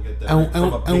all of a sudden get that And-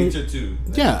 from a and- painter to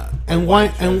Yeah, and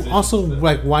also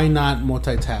why not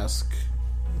multitask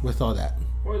with all that?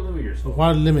 Or limit yourself.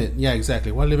 Why limit? Yeah,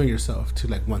 exactly. Why limit yourself to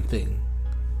like one thing?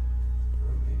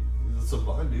 He's a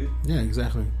savant, dude. Yeah,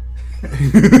 exactly.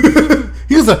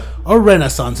 He was a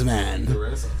Renaissance man. The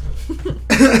Renaissance.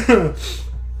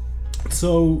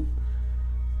 So,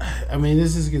 I mean,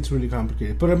 this just gets really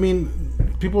complicated. But I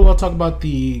mean, people all talk about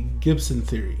the Gibson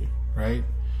theory, right?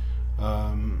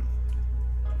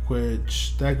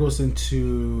 Which that goes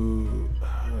into.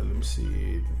 Let me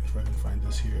see if I can find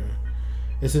this here.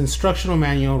 It's an instructional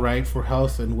manual, right, for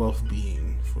health and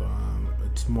well-being.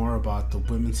 It's more about the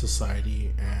women's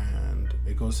society, and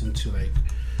it goes into like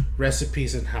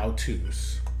recipes and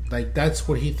how-tos. Like that's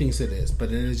what he thinks it is,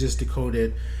 but then it's just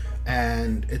decoded,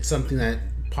 and it's something that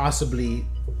possibly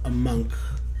a monk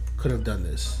could have done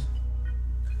this.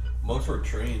 Monks were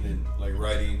trained in like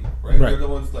writing, right? Right. They're the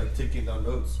ones like taking down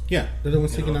notes. Yeah, they're the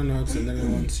ones You taking know? down notes, and they're the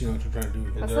ones to try to do.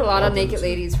 And That's they're a lot of all naked into-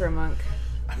 ladies for a monk.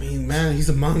 I mean, man, he's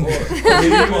a monk. Lady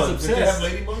monks. Did they have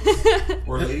lady monks?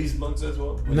 Were ladies monks as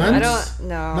well? Nuns? I don't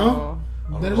know. No?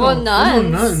 There's Well, no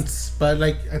nuns. nuns, but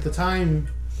like at the time,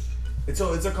 It's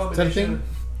a combination.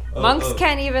 Monks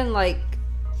can't even like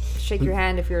shake your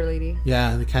hand if you're a lady.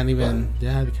 yeah, they can't even.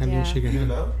 Yeah, they can't even Yeah. shake your You hand.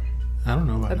 know? I don't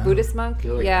know about A now. Buddhist monk?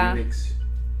 They're like Yeah. eunuchs.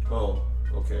 Oh,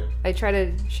 okay. I tried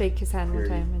to shake his hand one Very-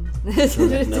 time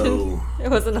and No. it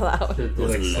wasn't allowed. They're like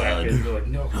Wasn't slapping. allowed. They're like,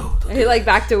 no. And he like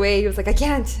backed away. He was like, I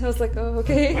can't. I was like, oh,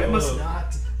 okay. I must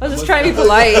not. I was just trying to be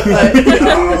polite, but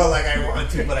Oh, like I want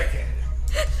to, but I can't.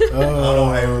 I don't know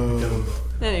why I would do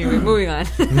it. anyway, moving on.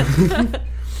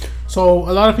 So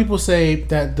a lot of people say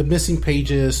that the missing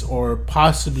pages, or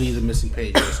possibly the missing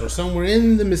pages, or somewhere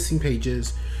in the missing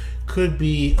pages, could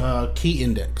be a key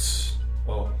index.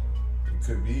 Oh, it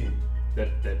could be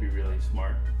That'd be really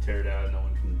smart. Tear it out. No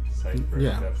one can decipher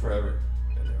Yeah. that forever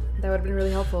and ever. That would have been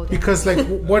really helpful. yeah. Because like,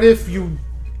 what if you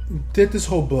did this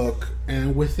whole book,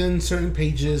 and within certain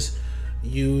pages,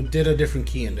 you did a different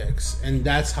key index, and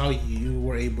that's how you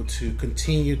were able to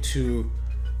continue to,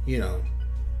 you know,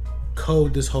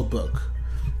 code this whole book.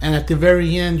 And at the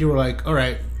very end, you were like, all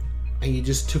right, and you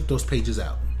just took those pages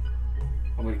out.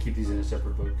 I'm gonna keep these in a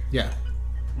separate book. Yeah.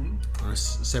 On a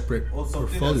separate Well,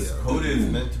 something portfolio. that's coded is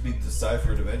meant to be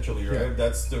deciphered eventually, right? Yeah.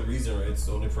 That's the reason, right? It's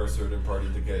only for a certain party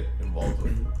to get involved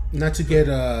with. Not to get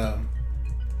the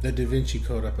Da Vinci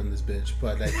Code up on this bitch,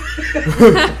 but like,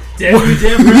 Damn you,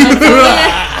 damn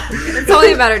right. It's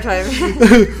only a matter of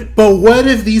time. but what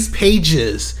if these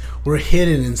pages were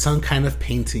hidden in some kind of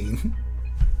painting?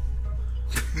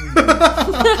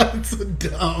 That's so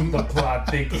dumb. The plot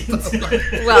thickens.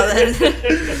 Well, then.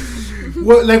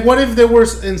 What if there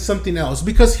was in something else?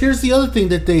 Because here's the other thing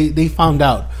that they found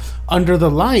out. Under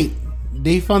the light,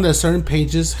 they found that certain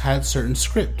pages had certain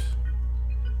script.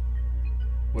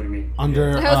 What do you mean?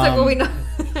 Under I was like, well, we know.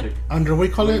 under what do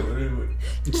you call it?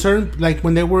 Certain, like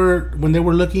when they were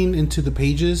looking into the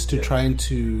pages to trying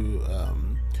to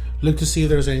look to see if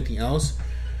there's anything else.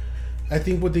 I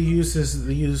think what they use is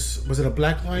was it a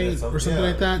black light or something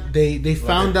like that? They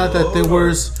found out that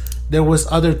there was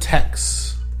other text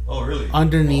Oh, really?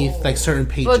 underneath like certain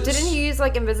pages. Well, didn't he use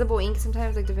like invisible ink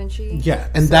sometimes, like Da Vinci? Yeah,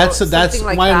 and So, that's something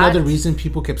like why that. another reason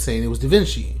people kept saying it was Da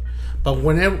Vinci. But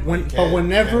whenever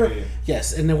can't be.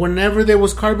 yes, and then whenever there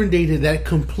was carbon dated, that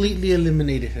completely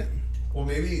eliminated him. Well,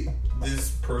 maybe this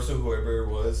person, whoever it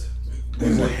was He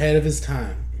was ahead of his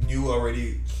time. knew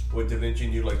already what Da Vinci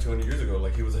knew like 200 years ago.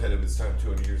 Like he was ahead of his time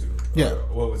 200 years ago. Yeah. Or,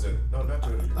 what was it? No, not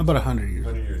 200 years. About 100 years.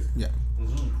 100 years. Yeah.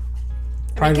 Mm-hmm.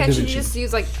 I Prior mean, to can't Da you Vinci. just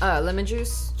use like lemon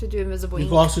juice to do invisible You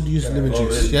ink? can also use lemon Oh,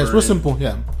 juice. really? Yeah, it's real Burn. simple.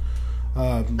 Yeah.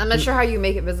 I'm not sure how you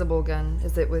make it visible again.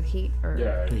 Is it with heat or?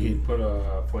 Yeah, you put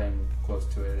a flame close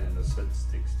to it and the soot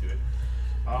sticks to it.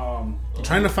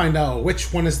 Trying to find out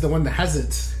which one is the one that has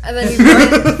it. And then you burn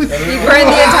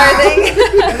the entire thing.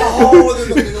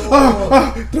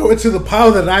 Throw it to the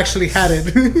pile that actually had it.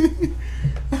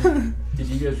 Did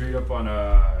you guys read up on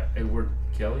Edward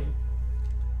Kelly?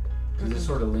 'Cause this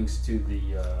sort of links to the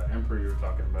emperor you were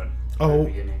talking about at Oh.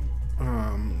 the beginning.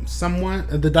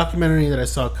 Somewhat. The documentary that I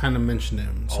saw kind of mentioned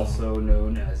him. So. Also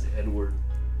known as Edward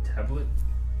Tablet.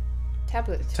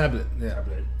 Tablet. Tablet. Yeah.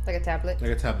 Tablet. Like a tablet.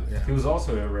 Like a tablet. He Yeah. was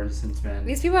also a Renaissance man.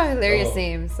 These people have hilarious Oh.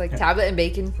 names, like Tablet and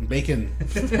Bacon. Bacon.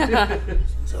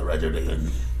 So Roger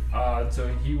Bacon. So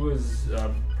he was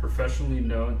professionally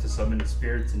known to summon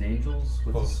spirits and angels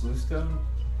with the slew stone.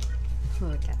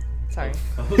 Okay. Sorry.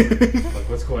 Like,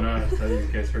 what's going on? I thought you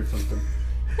guys heard something.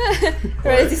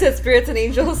 Right as you said spirits and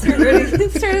angels, we really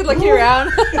started looking around.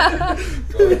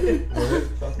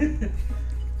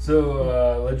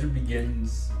 So, legend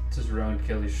begins to surround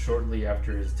Kelly shortly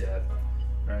after his death.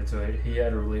 Right, so he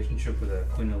had a relationship with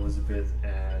Queen Elizabeth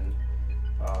and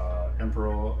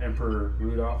Emperor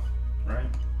Rudolph, right?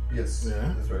 Yes.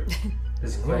 Yeah. That's right.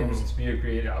 His claims to be a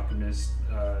great alchemist,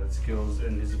 skills,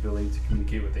 and his ability to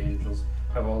communicate with angels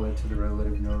have all led to the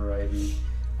relative notoriety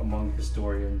among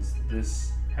historians.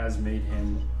 This has made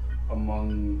him,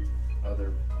 among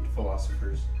other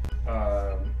philosophers,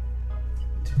 to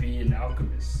be an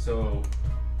alchemist. So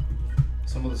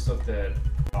some of the stuff that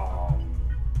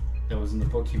was in the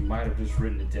book, he might have just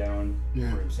written it down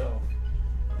for himself.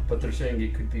 But they're saying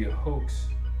it could be a hoax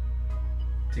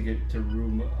to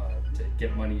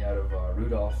get money out of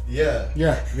Rudolph. Yeah.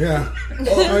 Yeah.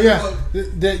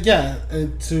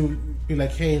 To be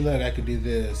like, hey, look, I could do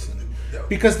this,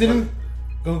 because they didn't.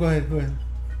 Go ahead.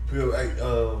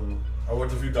 I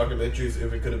watched a few documentaries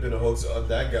if it could have been a hoax on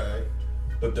that guy,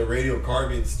 but the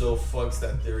radiocarbon still fucks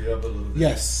that theory up a little bit.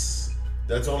 Yes.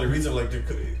 That's the only reason. Like, if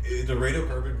the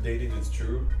radiocarbon dating is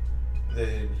true,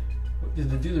 then Did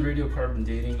they do the radiocarbon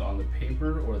dating on the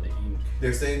paper or the ink?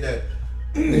 they're saying that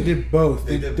They did both.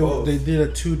 They did both. They did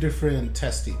a 2 different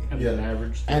testing. And then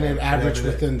average. And an average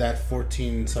within that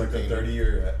 14 something. Like a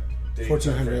 30-year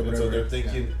 1400, whatever. So they're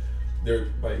thinking, they're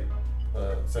by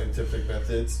scientific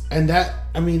methods. And that,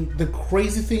 I mean, the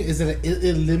crazy thing is that it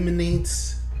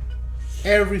eliminates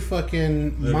every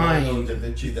fucking mind Da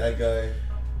Vinci, that guy,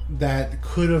 that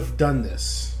could have done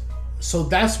this. So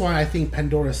that's why I think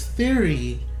Pandora's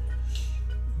theory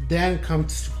then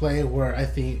comes to play, where I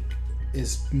think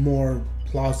is more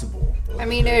plausible. I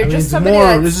mean, just somebody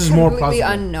that's completely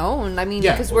unknown. I mean,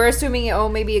 because we're assuming,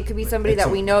 maybe it could be somebody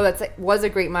that we know was a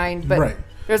great mind, but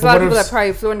there's a lot of people that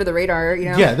probably flew under the radar, you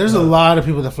know? Yeah, there's a lot of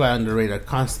people that fly under the radar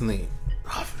constantly.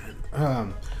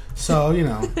 So, you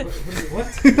know. What?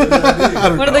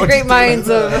 One of the great minds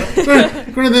of...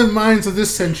 One of the minds of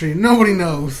this century. Nobody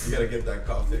knows. You gotta get that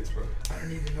cough fixed, bro. I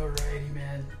don't even know variety,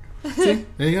 man. See?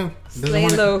 There you go.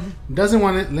 Laying low. Doesn't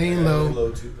want it. Laying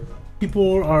low. Too,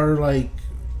 people are like,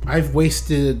 I've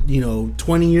wasted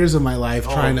 20 years of my life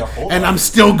trying to, and I'm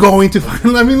still going to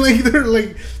find. I mean, like, they're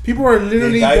like, people are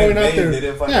literally going out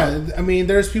there. I mean,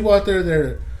 there's people out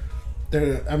there.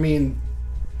 They're. I mean,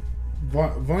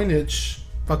 Voynich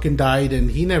fucking died, and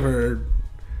he never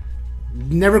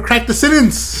cracked the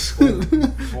sentence. You know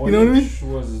what I mean?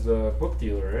 Was the book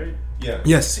dealer, right? Yeah.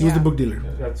 Yes, he was the book dealer.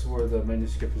 That's where the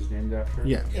manuscript is named after.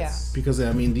 Yeah. Yes. Because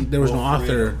I mean, there was no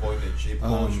author. Voynich, a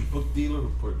Polish book dealer who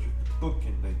purchased the book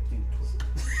in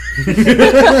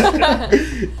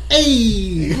 1912. Hey.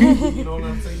 You know what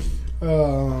I'm saying?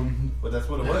 But that's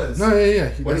what it was. No,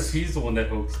 yeah. What if he's the one that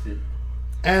hoaxed it?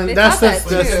 And that's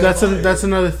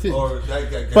another thing. Or that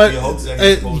guy could but be a hoax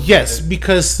yes,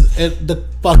 because the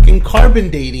fucking carbon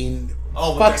dating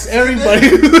fucks everybody.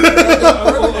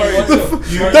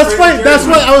 That's why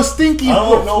I was thinking.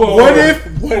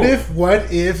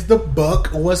 What if the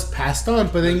book was passed on,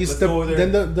 but then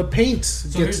the paint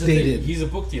gets dated? He's a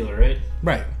book dealer, right?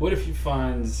 Right. What if he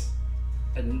finds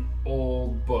an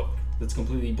old book that's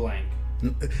completely blank?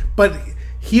 But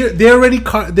here they already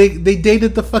they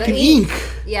dated the fucking ink.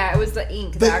 Yeah, it was the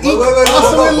ink. The ink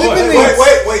also eliminates.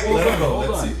 Wait.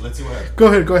 Let's see what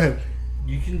happens. Go ahead.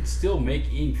 You can still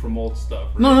make ink from old stuff.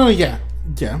 Right? No, yeah.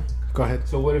 Go ahead.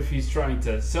 So what if he's trying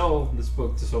to sell this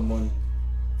book to someone,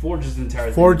 forges the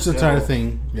entire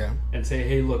thing, yeah, and say,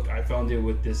 hey, look, I found it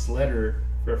with this letter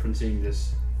referencing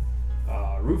this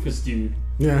Rufus dude.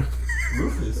 Yeah.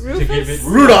 Rufus?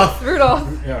 Rudolph.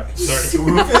 Yeah,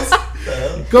 sorry. Rufus?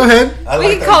 Go ahead.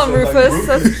 We can call him Rufus.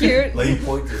 That's cute. Like he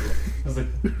pointed. I was like,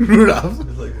 Rudolph.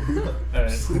 It's like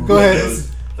Rudolph. Go ahead. It's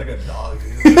like a dog.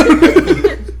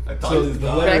 I thought So this the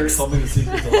dog letter- told me the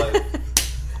secrets of life.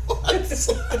 Oh yeah,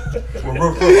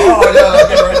 okay,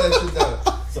 write that shit down.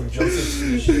 Some Joseph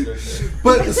Smith shit right there.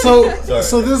 But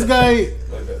so this guy,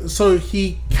 Okay. so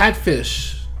he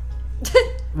catfish,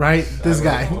 right? This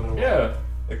guy. yeah,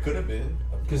 It could have been.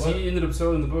 because he ended up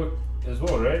selling the book as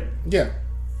well, right? Yeah.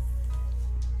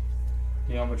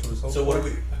 You know how much it was sold So for? what do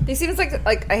we? He seems like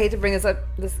I hate to bring this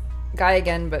guy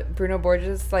again, but Bruno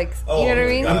Borges, like, Oh, you know what I my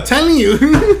mean? God. I'm telling you.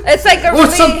 It's like a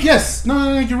Well, really... yes.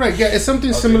 No, you're right. Yeah, it's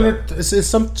something similar. It's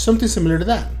something similar to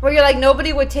that. Where you're like,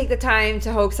 nobody would take the time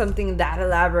to hoax something that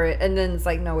elaborate, and then it's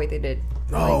like, no, wait, they did.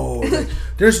 No,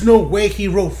 there's no way he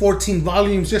wrote 14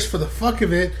 volumes just for the fuck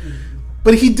of it.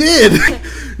 But he did.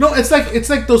 No, it's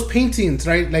like those paintings,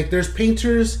 right? Like there's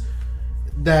painters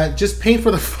that just paint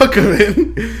for the fuck of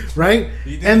it, right?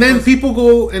 And then people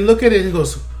go and look at it and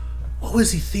goes, what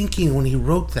was he thinking when he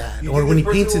wrote that, or when he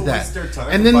painted that?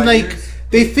 And then like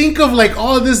they think of like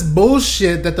all this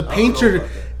bullshit that the painter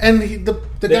and the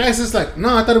guy's just like,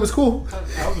 no, I thought it was cool.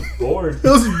 I was bored. I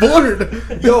was bored.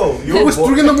 Yo, It was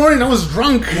 3 a.m. I was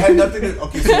drunk. You had nothing to...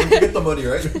 Okay, so when you get the money,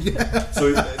 right? Yeah. So,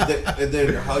 and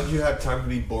then how do you have time to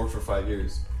be bored for 5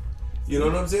 years? You know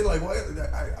what I'm saying? Like, why?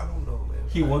 I don't know, man.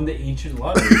 He won the ancient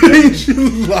lottery.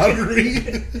 Ancient lottery.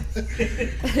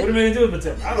 What am I going to do with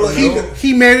him? I don't know.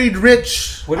 He married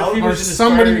rich. What if he Or was an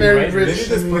somebody aspiring married writer? rich. Maybe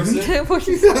this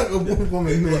person... A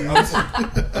woman married. I'm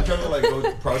trying to like go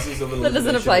through the process of That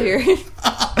doesn't apply here.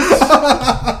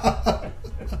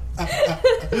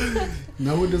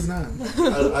 No, it does not.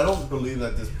 I don't believe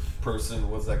that this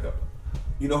person was like a...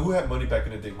 You know, who had money back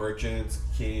in the day? Merchants,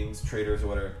 kings, traders, or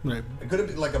whatever. Right. It could have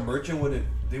been like a merchant wouldn't...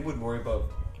 They wouldn't worry about...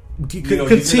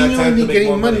 Continually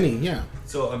getting money. Yeah.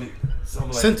 So, I mean... So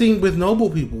I'm like, Same thing with noble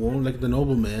people, like the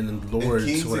noblemen and the lords,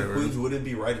 and kings whatever. and queens wouldn't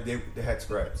be writing. They had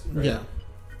scribes, right? Yeah.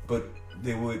 But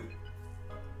they would...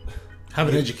 Have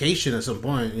an education at some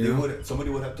point, you know? Somebody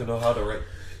would have to know how to write.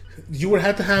 You would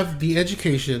have to have the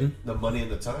education, the money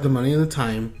and the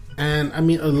time. And I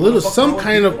mean a little, some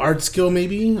kind of art skill,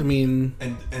 maybe. I mean,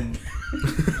 and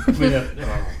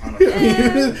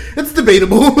it's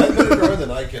debatable. I'm better drawer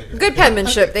than I can. Good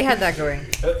penmanship. They had that going.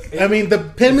 I mean, the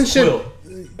penmanship.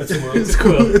 It's a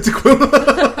quill. It's a quill.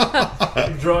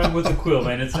 You're drawing with a quill,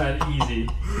 man. It's not easy.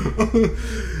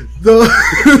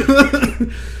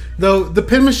 Though the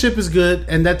penmanship is good,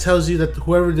 and that tells you that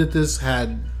whoever did this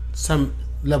had some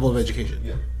level of education.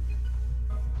 Yeah.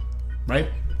 Right?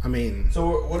 I mean,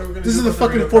 so what are we going to do? This is the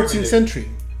fucking 14th century.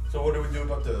 So what do we do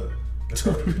about the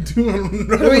What do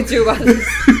we do about this?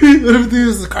 What do we do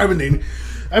is the carbon dating.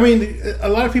 I mean, a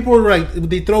lot of people are right.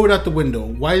 They throw it out the window.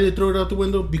 Why do they throw it out the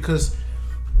window? Because,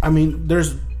 I mean,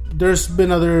 there's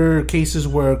been other cases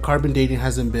where carbon dating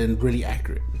hasn't been really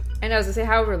accurate. And I was gonna say,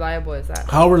 how reliable is that?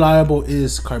 How reliable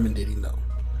is carbon dating, though?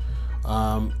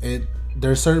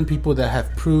 There are certain people that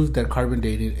have proved that carbon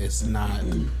dating is not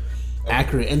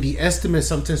accurate, and the estimate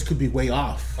sometimes could be way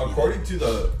off. According to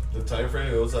the time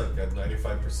frame, it was like a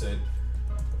 95%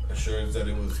 assurance that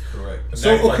it was correct.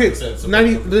 So okay,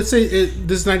 90. Let's say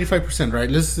this is 95%, right?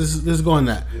 Let's go on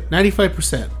that.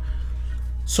 95%.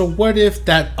 So what if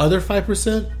that other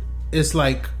 5% is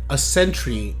like a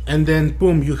century, and then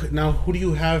boom, now who do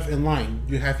you have in line?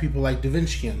 You have people like Da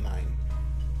Vinci in line.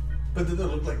 But they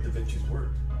don't look like Da Vinci's work.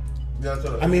 That's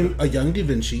what I mean, a young Da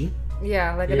Vinci.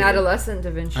 Yeah, like an adolescent Da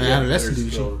Vinci. An adolescent Da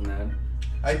Vinci.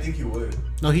 I think he would.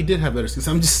 No, he did have better skills.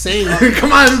 I'm just saying.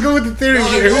 Come on, let's go with the theory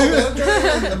here.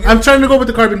 I'm trying to go with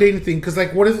the carbon dating thing, because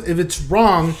like, what if it's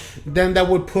wrong? Then that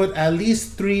would put at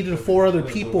least 3 to 4 other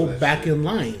people back in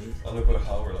line. I'm gonna put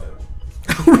how reliable.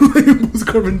 How reliable is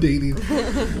carbon dating?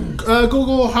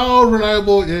 Google, how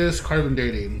reliable is carbon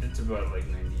dating? It's about like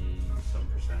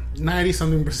 90-some%.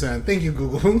 90-something%. Thank you,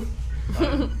 Google.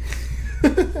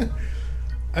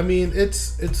 I mean,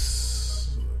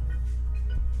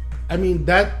 I mean,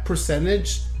 that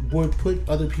percentage would put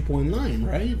other people in line,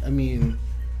 right? I mean,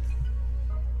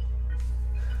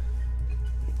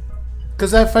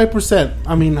 because that 5%,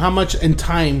 I mean, how much in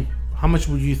time, how much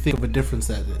would you think of a difference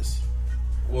that is?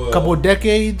 Well, a couple of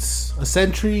decades, a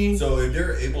century? So if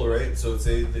they're able, right? So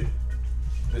say that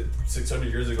 600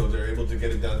 years ago, they're able to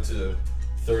get it down to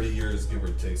 30 years, give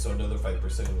or take. So another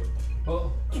 5% would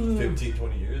 15,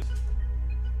 20 years.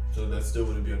 So that still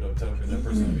wouldn't be enough time for that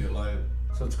person to be alive.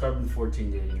 So it's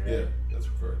carbon-14 dating, right? Yeah, that's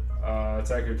correct.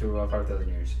 It's accurate to about 5,000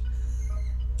 years.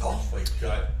 Oh my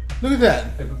god! Look at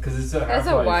that. Because it's a That's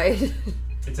half-life. a wide.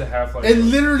 It's a half-life. It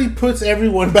literally puts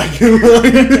everyone back in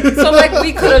line. So like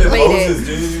we could have made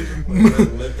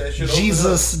it. Let that shit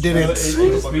Jesus did it. It just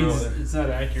means it's not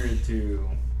accurate to.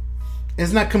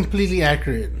 It's not completely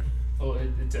accurate. Oh,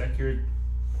 it's accurate.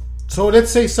 So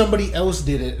let's say somebody else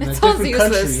did it in a sounds different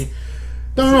useless. country.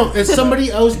 No. If somebody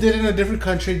else did it in a different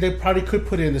country, they probably could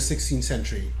put it in the 16th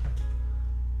century.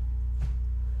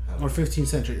 Or 15th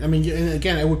century. I mean, and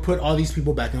again, it would put all these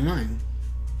people back in line.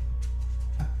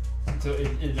 So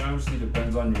it honestly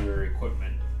depends on your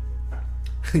equipment.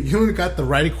 You don't got the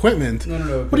right equipment.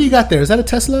 No. What do you got there? Is that a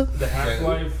Tesla? The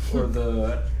half-life or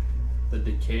the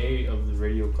decay of the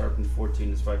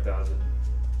radiocarbon-14 is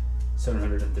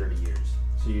 5,730 years.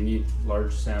 So you need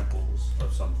large samples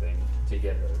of something to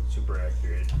get a super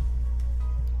accurate.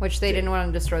 Which they didn't want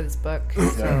to destroy this book.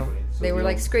 Exactly. So They were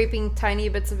like scraping tiny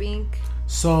bits of ink.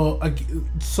 So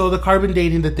the carbon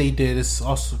dating that they did is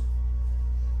also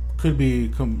could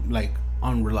be like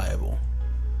unreliable.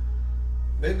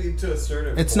 Maybe to a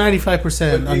certain. It's point.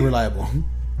 95% unreliable.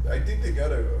 I think they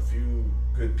got a few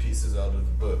good pieces out of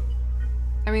the book.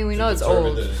 I mean, we know it's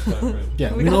old.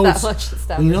 Yeah, we know that much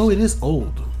stuff. We know it is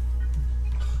old.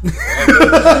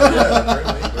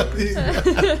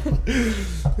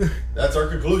 That's our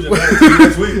conclusion.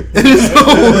 Next week. It is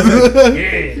old.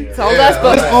 It's old ass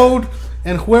book. It's old,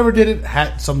 and whoever did it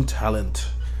had some talent.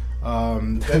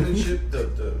 Penmanship,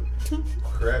 the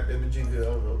crap imaging, I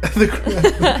don't know. the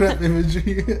crap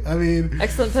imagery. I mean,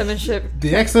 Excellent penmanship.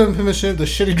 the excellent penmanship, the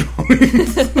shitty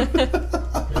drawings. Maybe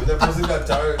that person got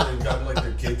tired and got like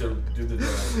their kid to do the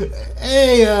drawing.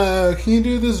 Hey, can you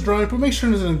do this drawing? But make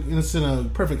sure it's in a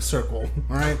perfect circle.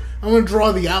 All right, I'm gonna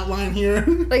draw the outline here.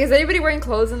 Like, is anybody wearing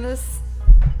clothes in this?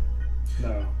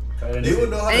 No. They would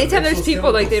know how to Anytime mix there's those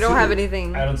people, like, they don't chemicals, have too.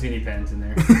 anything. I don't see any pants in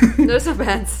there. There's no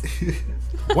pants.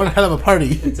 One hell of a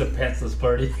party. It's a pantsless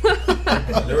party.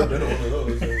 I've never been to one of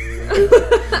those.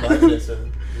 Live next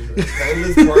time.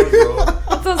 Pantless party,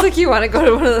 bro. Sounds like you want to go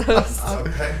to one of those. A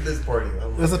pantless party.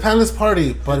 It was a panelist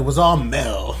party, but it was all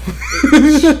male.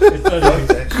 It's not as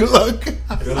Good luck.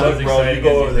 It's Good not luck, as bro. You exciting go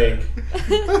as over you there.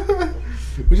 think.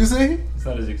 What'd you say? It's It's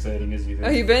not as exciting as you think.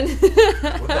 Oh, you been?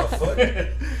 What the fuck?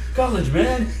 College,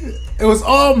 man. It was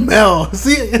all Mel.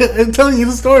 See, I'm telling you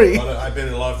the story. I've been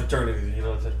in a lot of fraternities, you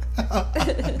know what I'm saying?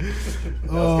 That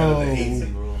was kind of the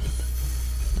 18 rule.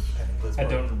 I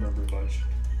don't remember much.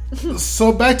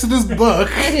 So back to this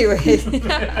book. Anyway.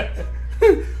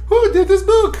 Who did this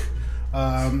book?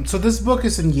 So this book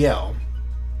is in Yale.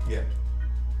 Yeah.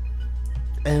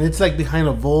 And it's like behind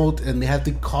a vault, and they have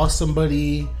to call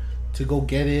somebody to go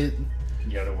get it.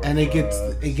 And it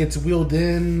gets wheeled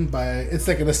in by, it's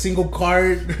like in a single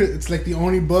cart. It's like the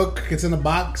only book. It's in a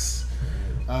box.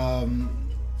 And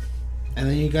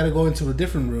then you gotta go into a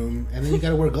different room, and then you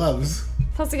gotta wear gloves.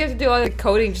 Plus, you have to do all the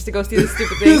coding just to go see this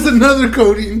stupid thing. There's another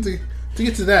coding to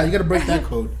get to that. You gotta break that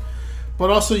code. But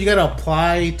also, you gotta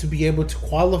apply to be able to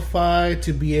qualify,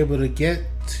 to be able to get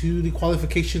to the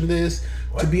qualification list,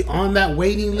 to be on that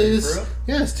waiting list.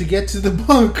 Yes, to get to the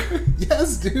bunk.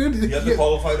 Yes, dude. You have to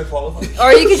qualify to qualify.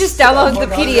 Or you can just download the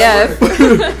PDF. What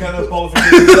kind of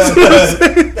qualification is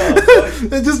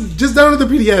that? Just download the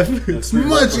PDF. It's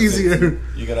much easier.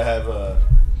 You gotta have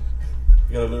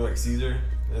you gotta look like Caesar,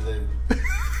 and then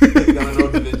you gotta know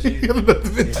Da Vinci. You gotta know Da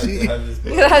Vinci. You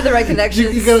gotta have the right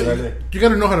connections. You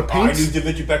gotta know how to paint. I knew Da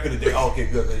Vinci back in the day. Oh, okay,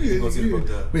 good. Then you can go see the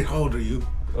book. Wait, how old are you?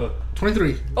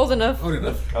 23. Old enough. Old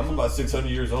enough. I'm about 600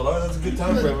 years old. Oh, that's a good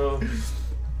time frame, bro.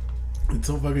 It's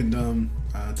so fucking dumb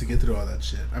to get through all that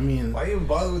shit. I mean, why even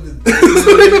bother with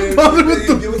the bother with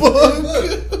the book?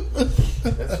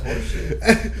 That's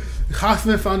bullshit.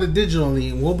 Hoffman found it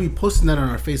digitally, and we'll be posting that on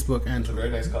our Facebook and It's a very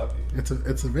nice copy. It's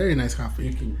a very nice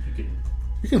copy.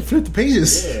 You can flip the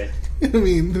pages. Yeah. I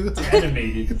mean, It's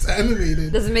animated. It's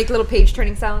animated. Does it make little page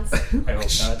turning sounds? I hope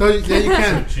not. No, yeah, you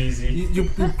can. So cheesy. You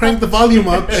crank the volume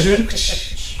up. That's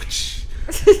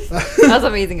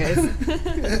amazing, guys.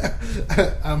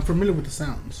 I'm familiar with the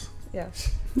sounds. Yeah.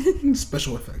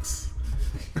 Special effects.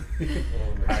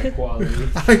 High quality.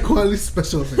 High quality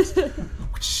special effects. What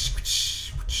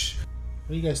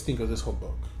do you guys think of this whole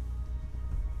book?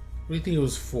 What do you think it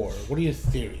was for? What are your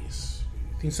theories?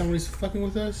 You think somebody's fucking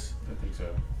with us? I think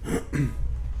so.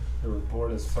 They were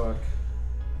bored as fuck.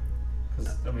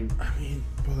 Cause, I mean,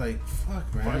 but like, fuck,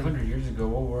 man. 500 years ago,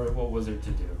 what was there to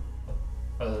do?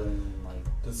 Other than, like,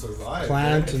 To survive.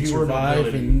 Plant and If you were survive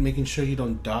nobility. and making sure you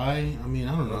don't die. I mean,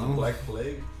 I don't The know. Black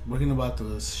Plague. Working about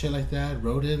the shit like that,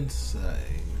 rodents.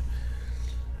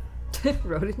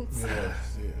 Rodents. Yeah.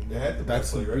 They had the Black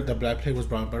Plague, right? The Black Plague was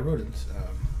brought by rodents.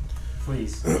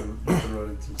 fleas, not the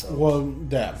rodents themselves. Well,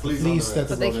 that Fleas fleas on the that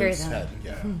the But they carry rodents them. had.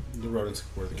 Yeah, the rodents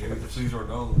were the If carriers. the fleas were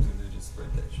known, then they just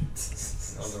spread that shit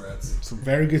on the rats. It's a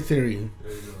very good theory.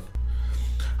 There you go.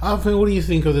 Alvin, what do you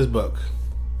think of this book?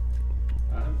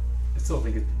 I still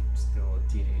think it's still a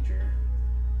teenager.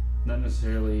 Not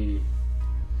necessarily...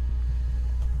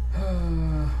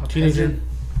 a Teenager? peasant.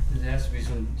 There has to be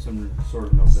some sort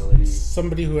of nobility.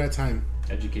 Somebody who had time,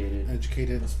 Educated.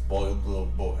 educated, A spoiled little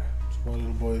boy. small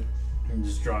little boy, And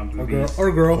just drawing or boobies. girl,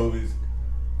 or girl. Movies.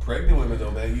 Pregnant women,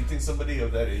 though, man. You think somebody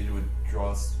of that age would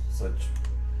draw such?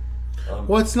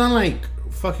 Well, it's not like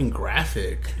fucking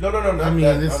graphic. No. Not I mean,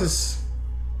 that. this is.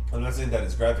 I'm not saying that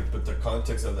it's graphic, but the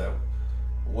context of that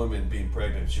woman being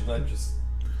pregnant, she's not just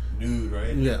nude,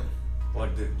 right? Yeah.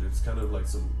 Like there's kind of like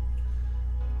some.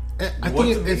 I What's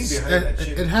think the meaning behind that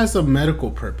shit? it has a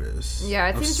medical purpose. Yeah,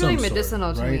 it of seems some really sort,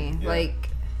 medicinal to right? me. Yeah.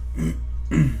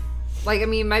 Like I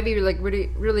mean, it might be like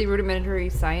really rudimentary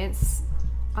science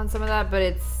on some of that, but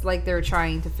it's like they're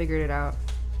trying to figure it out.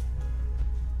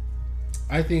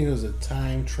 I think it was a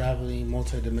time traveling,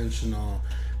 multi-dimensional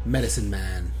medicine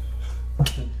man.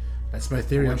 That's my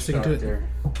theory. I'm sticking to it. Doctor.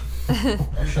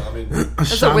 A shaman.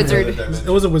 That's a wizard. It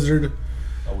was a wizard.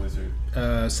 A wizard.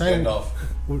 Simon, Gandalf.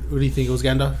 what do you think? It was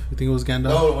Gandalf? You think it was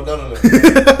Gandalf? No.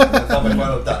 That's not my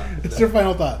final thought. It's your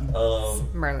final thought.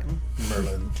 Merlin.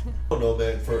 Merlin. I don't know,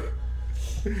 man.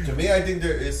 To me, I think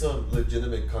there is some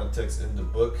legitimate context in the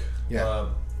book. Yeah.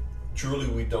 Truly,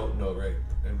 we don't know, right?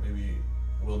 And maybe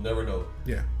we'll never know.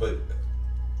 Yeah. But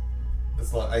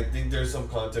it's not. I think there's some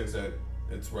context that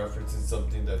it's referencing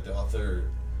something that the author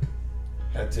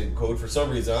had to encode for some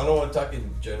reason. I don't want to talk in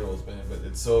generals, man, but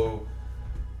it's so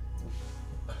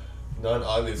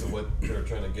non-obvious of what they're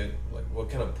trying to get. Like, what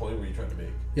kind of point were you trying to make?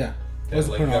 Yeah. And What's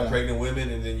the like, point you of got that? pregnant women,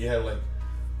 and then you have like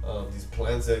these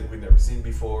plans that we've never seen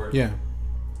before. Yeah.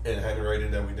 And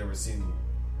handwriting that we've never seen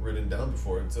written down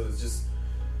before, and so it's just.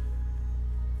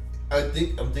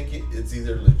 I'm thinking it's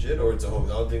either legit or it's a hoax.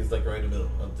 I don't think it's like right in the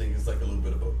middle. I'm thinking it's like a little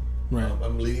bit of both. Right.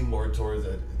 I'm leaning more towards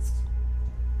that it's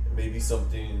maybe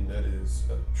something that is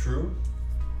true.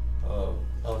 I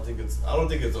don't think it's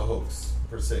a hoax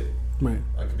per se. Right.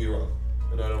 I could be wrong,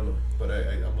 and I don't know. But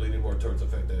I'm leaning more towards the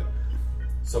fact that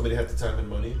somebody had the time and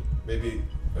money, maybe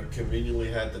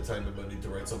conveniently had the time and money to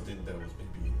write something that was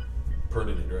maybe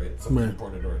pertinent, right? Something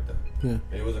important to write down. Yeah.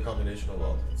 Maybe it was a combination of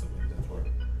all that. Something that's more,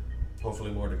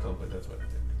 hopefully more to come, but that's what I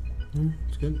think.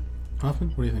 It's good. Hoffman,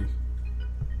 what do you think?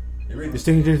 You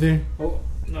sticking to your theory? Oh,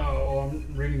 no,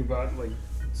 I'm reading about, like,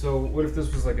 so what if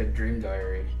this was like a dream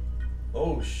diary?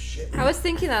 Oh, shit. I was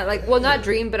thinking that, like, well, not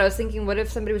dream, but I was thinking, what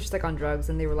if somebody was just, like, on drugs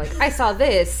and they were like, I saw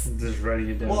this. Just writing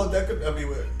it down. Well, that could, I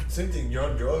mean, same thing. You're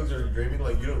on drugs or you're dreaming,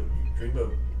 like, you don't dream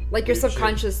of... Like your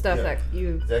subconscious stuff that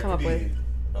you come up with.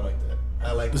 I like that.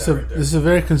 I like that right there. This is a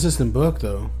very consistent book,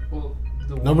 though. Well,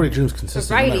 nobody dreams The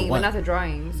consistent. writing, but not the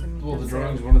drawings. I mean, well, the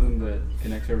drawings, one of them that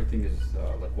connects everything is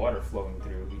like water flowing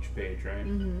through each page, right?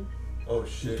 Mm-hmm. Oh,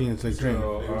 shit. I think it's like dream.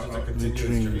 Maybe it's just a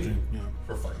continuous dream. Yeah.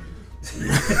 For 5 years.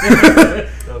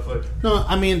 No,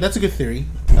 I mean, that's a good theory.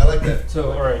 I like that.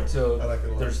 So, alright, so I like it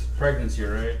a lot. there's pregnancy,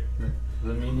 right?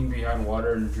 The meaning behind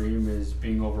water in a dream is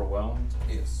being overwhelmed.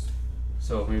 Yes.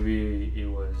 So maybe it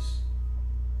was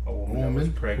a woman that was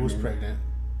pregnant. Who was pregnant.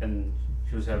 And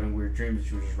she was having weird dreams and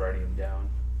she was just writing them down.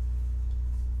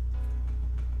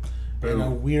 In a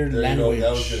weird There you go. language.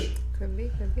 That was good. Could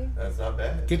be. That's not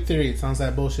bad. Good theory. It sounds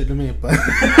like bullshit to me, but...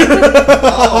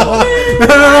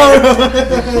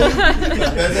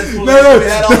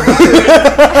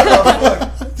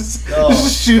 No.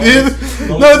 Shoot it.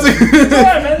 No, it's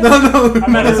no.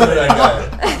 I'm not listening to that guy.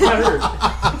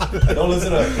 Don't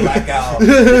listen to Black Owl.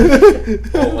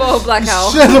 Oh, Black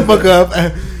Owl. Shut the fuck up.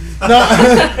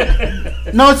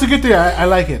 No, it's a good theory. I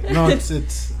like it. No, it's.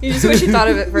 You just wish you thought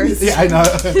of it first. Yeah, I know.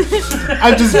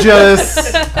 I'm just jealous.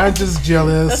 That's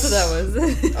what that was.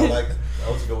 I like it.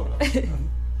 That was a good one.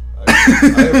 I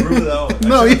approve of that one.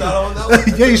 No, thought on that one.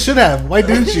 Yeah, you should have. Why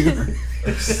didn't you?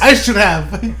 I should have.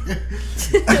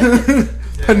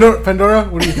 Pandora,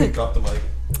 what do you think? Drop the mic.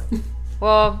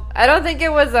 Well, I don't think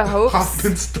it was a hoax.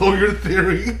 Hoffman stole your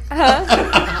theory.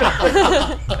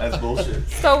 That's bullshit.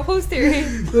 So, whose theory?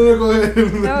 No, go ahead.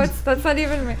 No, that's not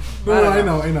even... I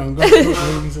know. Go,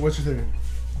 what's your theory?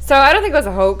 So, I don't think it was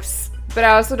a hoax, but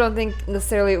I also don't think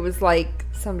necessarily it was like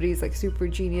somebody's like super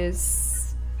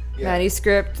genius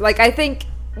manuscript. Like, I think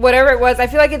whatever it was, I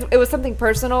feel like it was something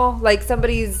personal, like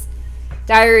somebody's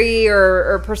diary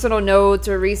or personal notes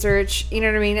or research, you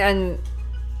know what I mean? And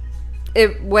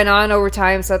it went on over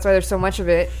time, so that's why there's so much of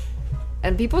it.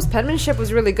 And people's penmanship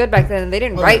was really good back then, and they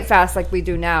didn't write fast like we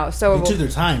do now. So They took their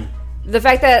time. the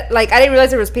fact that, like, I didn't realize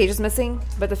there was pages missing,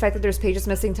 but the fact that there's pages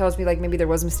missing tells me, like, maybe there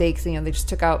was mistakes, you know, they just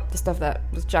took out the stuff that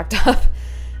was jacked up.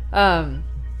 But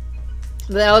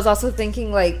then I was also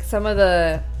thinking, like, some of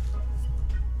the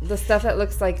stuff that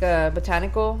looks like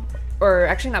botanical, or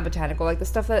actually not botanical, like the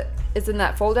stuff that is in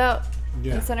that fold out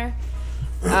in the center.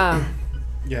 Yeah,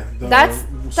 that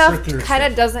stuff kind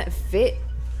of doesn't fit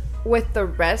with the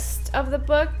rest of the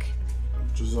book.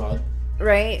 Which is odd.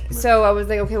 Right? So I was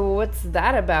like, okay, well, what's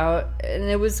that about? And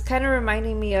it was kind of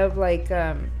reminding me of, like,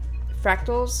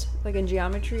 fractals, like in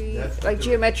geometry, like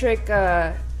geometric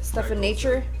stuff in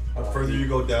nature. The further you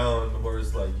go down, the more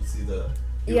it's like you see the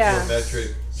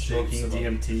geometric shapes.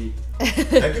 DMT.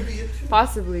 That could be it.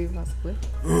 Possibly.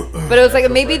 But it was like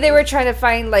maybe they were trying to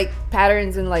find, like,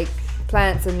 patterns in, like,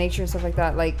 plants and nature and stuff like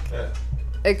that. Like,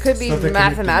 it could be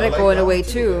mathematical in a way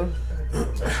too.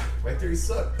 My theory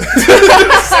sucked. I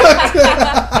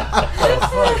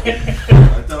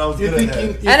thought I was good at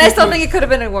that. And I still think it could have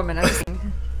been a woman. It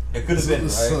could have been.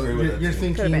 So I agree with that. you're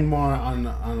thinking more on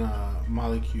a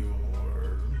molecule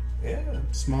or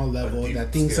small level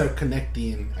that things are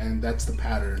connecting, and that's the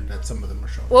pattern that some of them are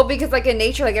showing. Well, because, like, in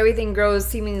nature, like, everything grows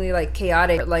seemingly, like,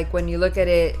 chaotic. Like, when you look at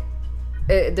it,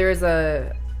 there's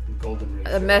a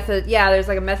method. Yeah, there's,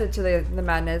 like, a method to the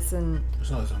madness. And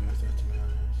there's always a method to the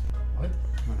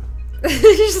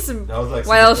madness. What?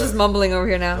 Wyle's just mumbling over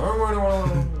here now.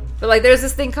 But, like, there's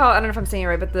this thing called, I don't know if I'm saying it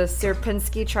right, but the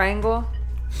Sierpinski triangle.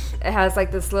 It has,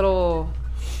 like, this little,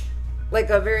 like,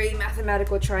 a very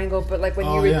mathematical triangle, but, like, when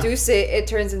you reduce it, it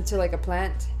turns into, like, a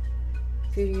plant.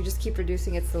 If you just keep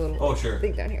reducing, it's the little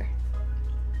thing down here.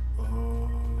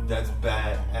 That's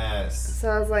badass. So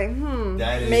I was like,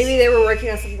 maybe they were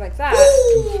working on something like that.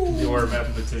 They were a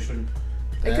mathematician.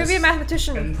 It could be a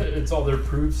mathematician. And it's all their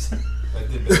proofs.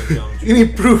 You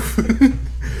need proof.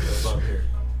 That's on here.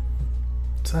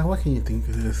 So what can you think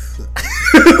of this?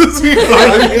 I've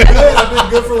been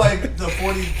good for like the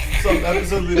 40-some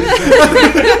episodes we've been doing.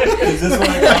 Is this one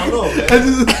I don't know, man.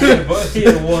 He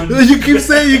had one. You keep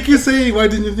saying, why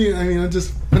didn't you think? I mean, I'm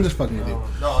just fucking with you.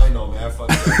 No, I know, man.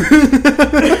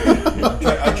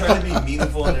 I try to be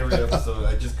meaningful in every episode.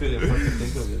 I just couldn't fucking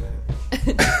think of it, man.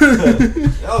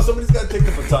 Yo, somebody's got to take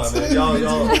up a time, man. Y'all.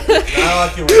 Now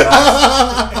I can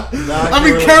relax. I've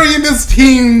been carrying this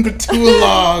team for too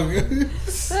long.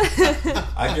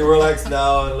 I can relax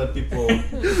now and let people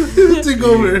take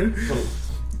over.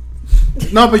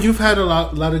 No, but you've had a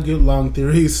lot of good long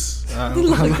theories.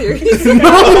 Long theories?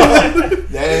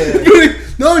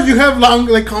 No, you have long,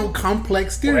 like,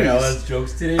 complex theories. Wait, all those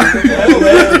jokes today?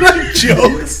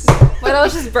 Jokes. Well, I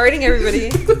was just burning everybody.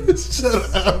 Shut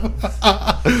up.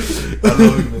 I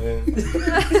love you, man.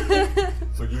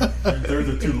 But your theories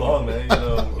are too long, man. You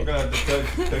know, we're gonna have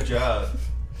to cut you out.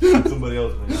 Somebody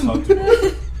else, man. Talk to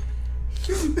me.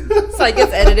 So it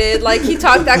gets edited. Like, he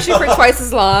talked actually for twice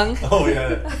as long. Oh,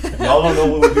 yeah. Y'all don't know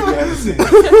what we do behind the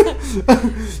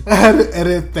scenes. I had to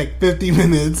edit like 50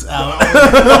 minutes out.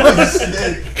 Oh,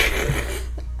 shit.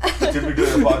 Typically,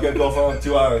 the podcast goes on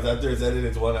 2 hours. After it's edited,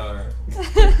 it's 1 hour.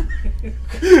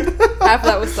 Half of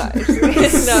that was size.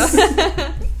 No.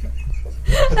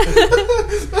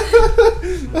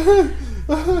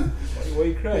 Why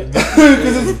you crying?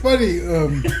 Because it's funny.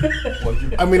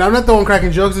 I mean, I'm not the one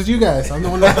cracking jokes, it's you guys. I'm the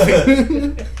one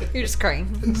laughing. You're just crying.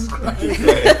 I'm just crying.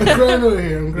 I'm crying over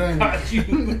here. I'm crying. Got you.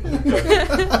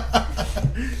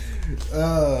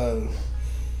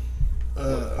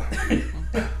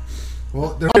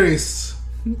 Well, they're theories.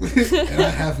 And I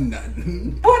have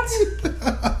none. What?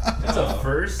 That's a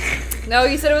first. No,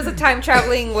 you said it was a time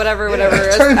traveling whatever.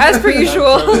 As per usual.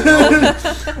 I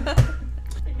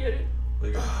get it.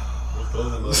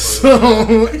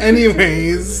 So,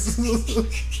 anyways,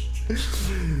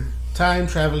 time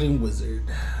traveling wizard.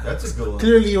 That's a good one.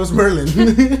 Clearly, it was Merlin.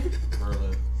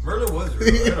 Merlin was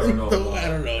real. I don't know. I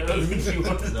don't I don't think he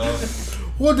was. No.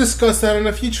 We'll discuss that in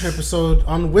a future episode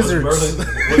on wizards. Was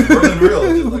Merlin real?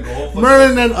 Just like a whole fucking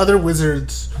Merlin and other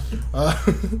wizards. Why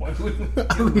wouldn't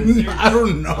we do I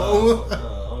don't know.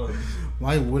 No.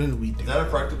 Why wouldn't we do Is that a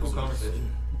practical conversation?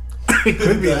 It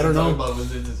could be. I don't know. About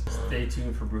wizards. Stay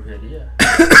tuned for Brujeria.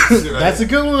 Right? That's a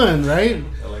good one, right?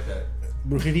 I like that.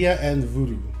 Brujeria and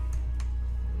voodoo.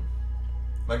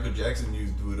 Michael Jackson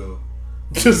used voodoo.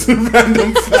 Just a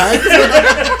random fact.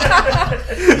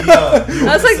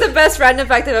 That's like the best random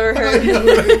fact I've ever heard.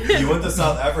 He went to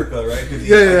South Africa, right? Because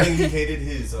Yeah. I think he hated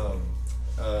his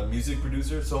music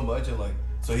producer so much, and like,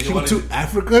 so he He went wanted to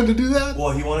Africa to do that?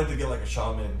 Well, he wanted to get like a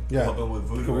shaman to Yeah. help him with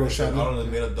voodoo. Like a real Right? So, I shaman. don't know, they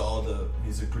made a doll, the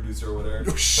music producer or whatever. Oh,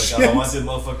 Like, shit. I don't want this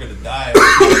motherfucker to die.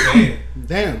 It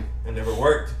Damn. never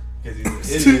worked because he's an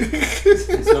idiot. He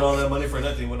spent all that money for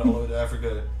nothing. Went all the way to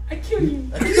Africa. I kill you.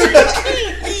 I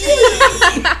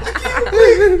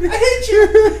hate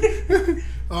you.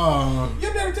 Oh,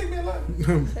 You'll never take me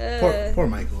alive. poor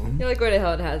Michael. You're like going to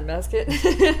hell in a hazmat basket.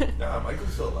 Nah,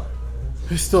 Michael's still alive, man.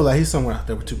 He's still like, he's somewhere out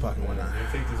there with Tupac and whatnot. He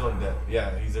faked his own death.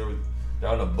 Yeah, he's there with. They're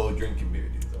on a boat drinking beer,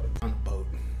 dude. On a boat.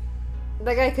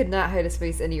 That guy could not hide his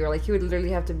face anywhere. Like, he would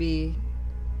literally have to be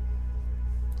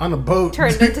On a boat.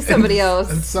 turned into somebody And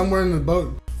else. somewhere in the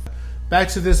boat. Back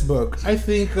to this book. I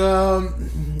think, I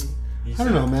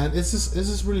don't know, man. It's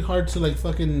just really hard to, like,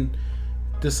 fucking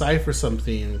decipher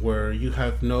something where you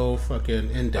have no fucking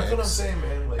index. That's what I'm saying,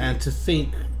 man. Like, And to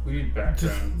think, We need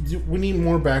background. we need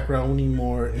more background. We need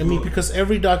more. I mean, because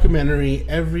every documentary,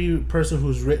 every person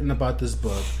who's written about this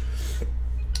book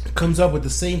comes up with the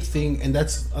same thing, and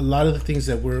that's a lot of the things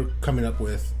that we're coming up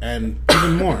with, and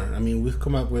even more. I mean, we've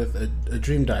come up with a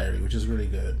dream diary, which is really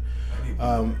good.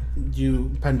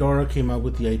 Pandora came up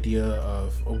with the idea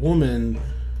of a woman,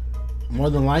 more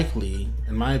than likely,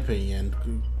 in my opinion,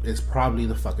 is probably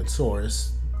the fucking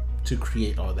source to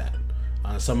create all that.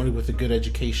 Somebody with a good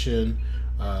education.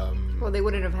 Well, they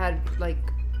wouldn't have had, like,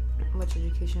 much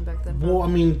education back then. Well, I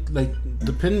mean, like,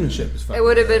 the penmanship is fucking. It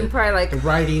would have been probably, like, the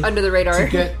writing under the radar.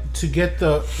 to get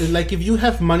the, like, if you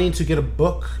have money to get a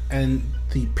book and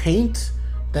the paint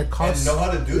that costs, and know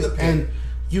how to do the paint. And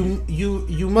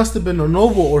you must have been a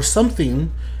noble or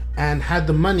something and had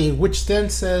the money, which then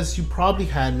says you probably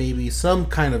had maybe some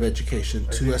kind of education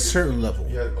to a certain level.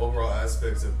 You had overall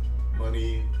aspects of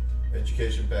money,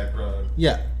 education, background,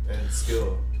 Yeah. and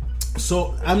skill.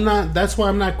 So that's why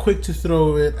I'm not quick to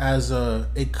throw it as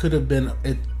it could have been,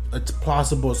 it's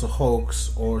plausible as a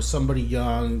hoax, or somebody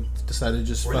young decided to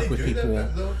just fuck with people.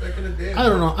 Back in the day, I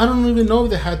don't know. I don't even know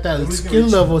if they had that Maybe we skill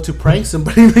can level to prank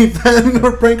somebody like that,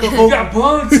 or prank a You whole. got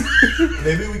bugs.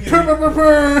 Maybe we Purr, can purr, purr,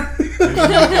 purr.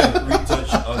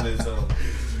 retouch on this.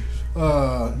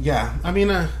 Yeah. I mean,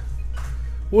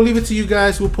 we'll leave it to you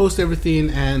guys. We'll post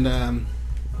everything, and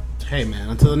hey, man,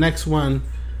 until the next one,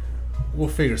 we'll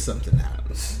figure something out.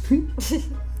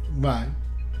 Bye.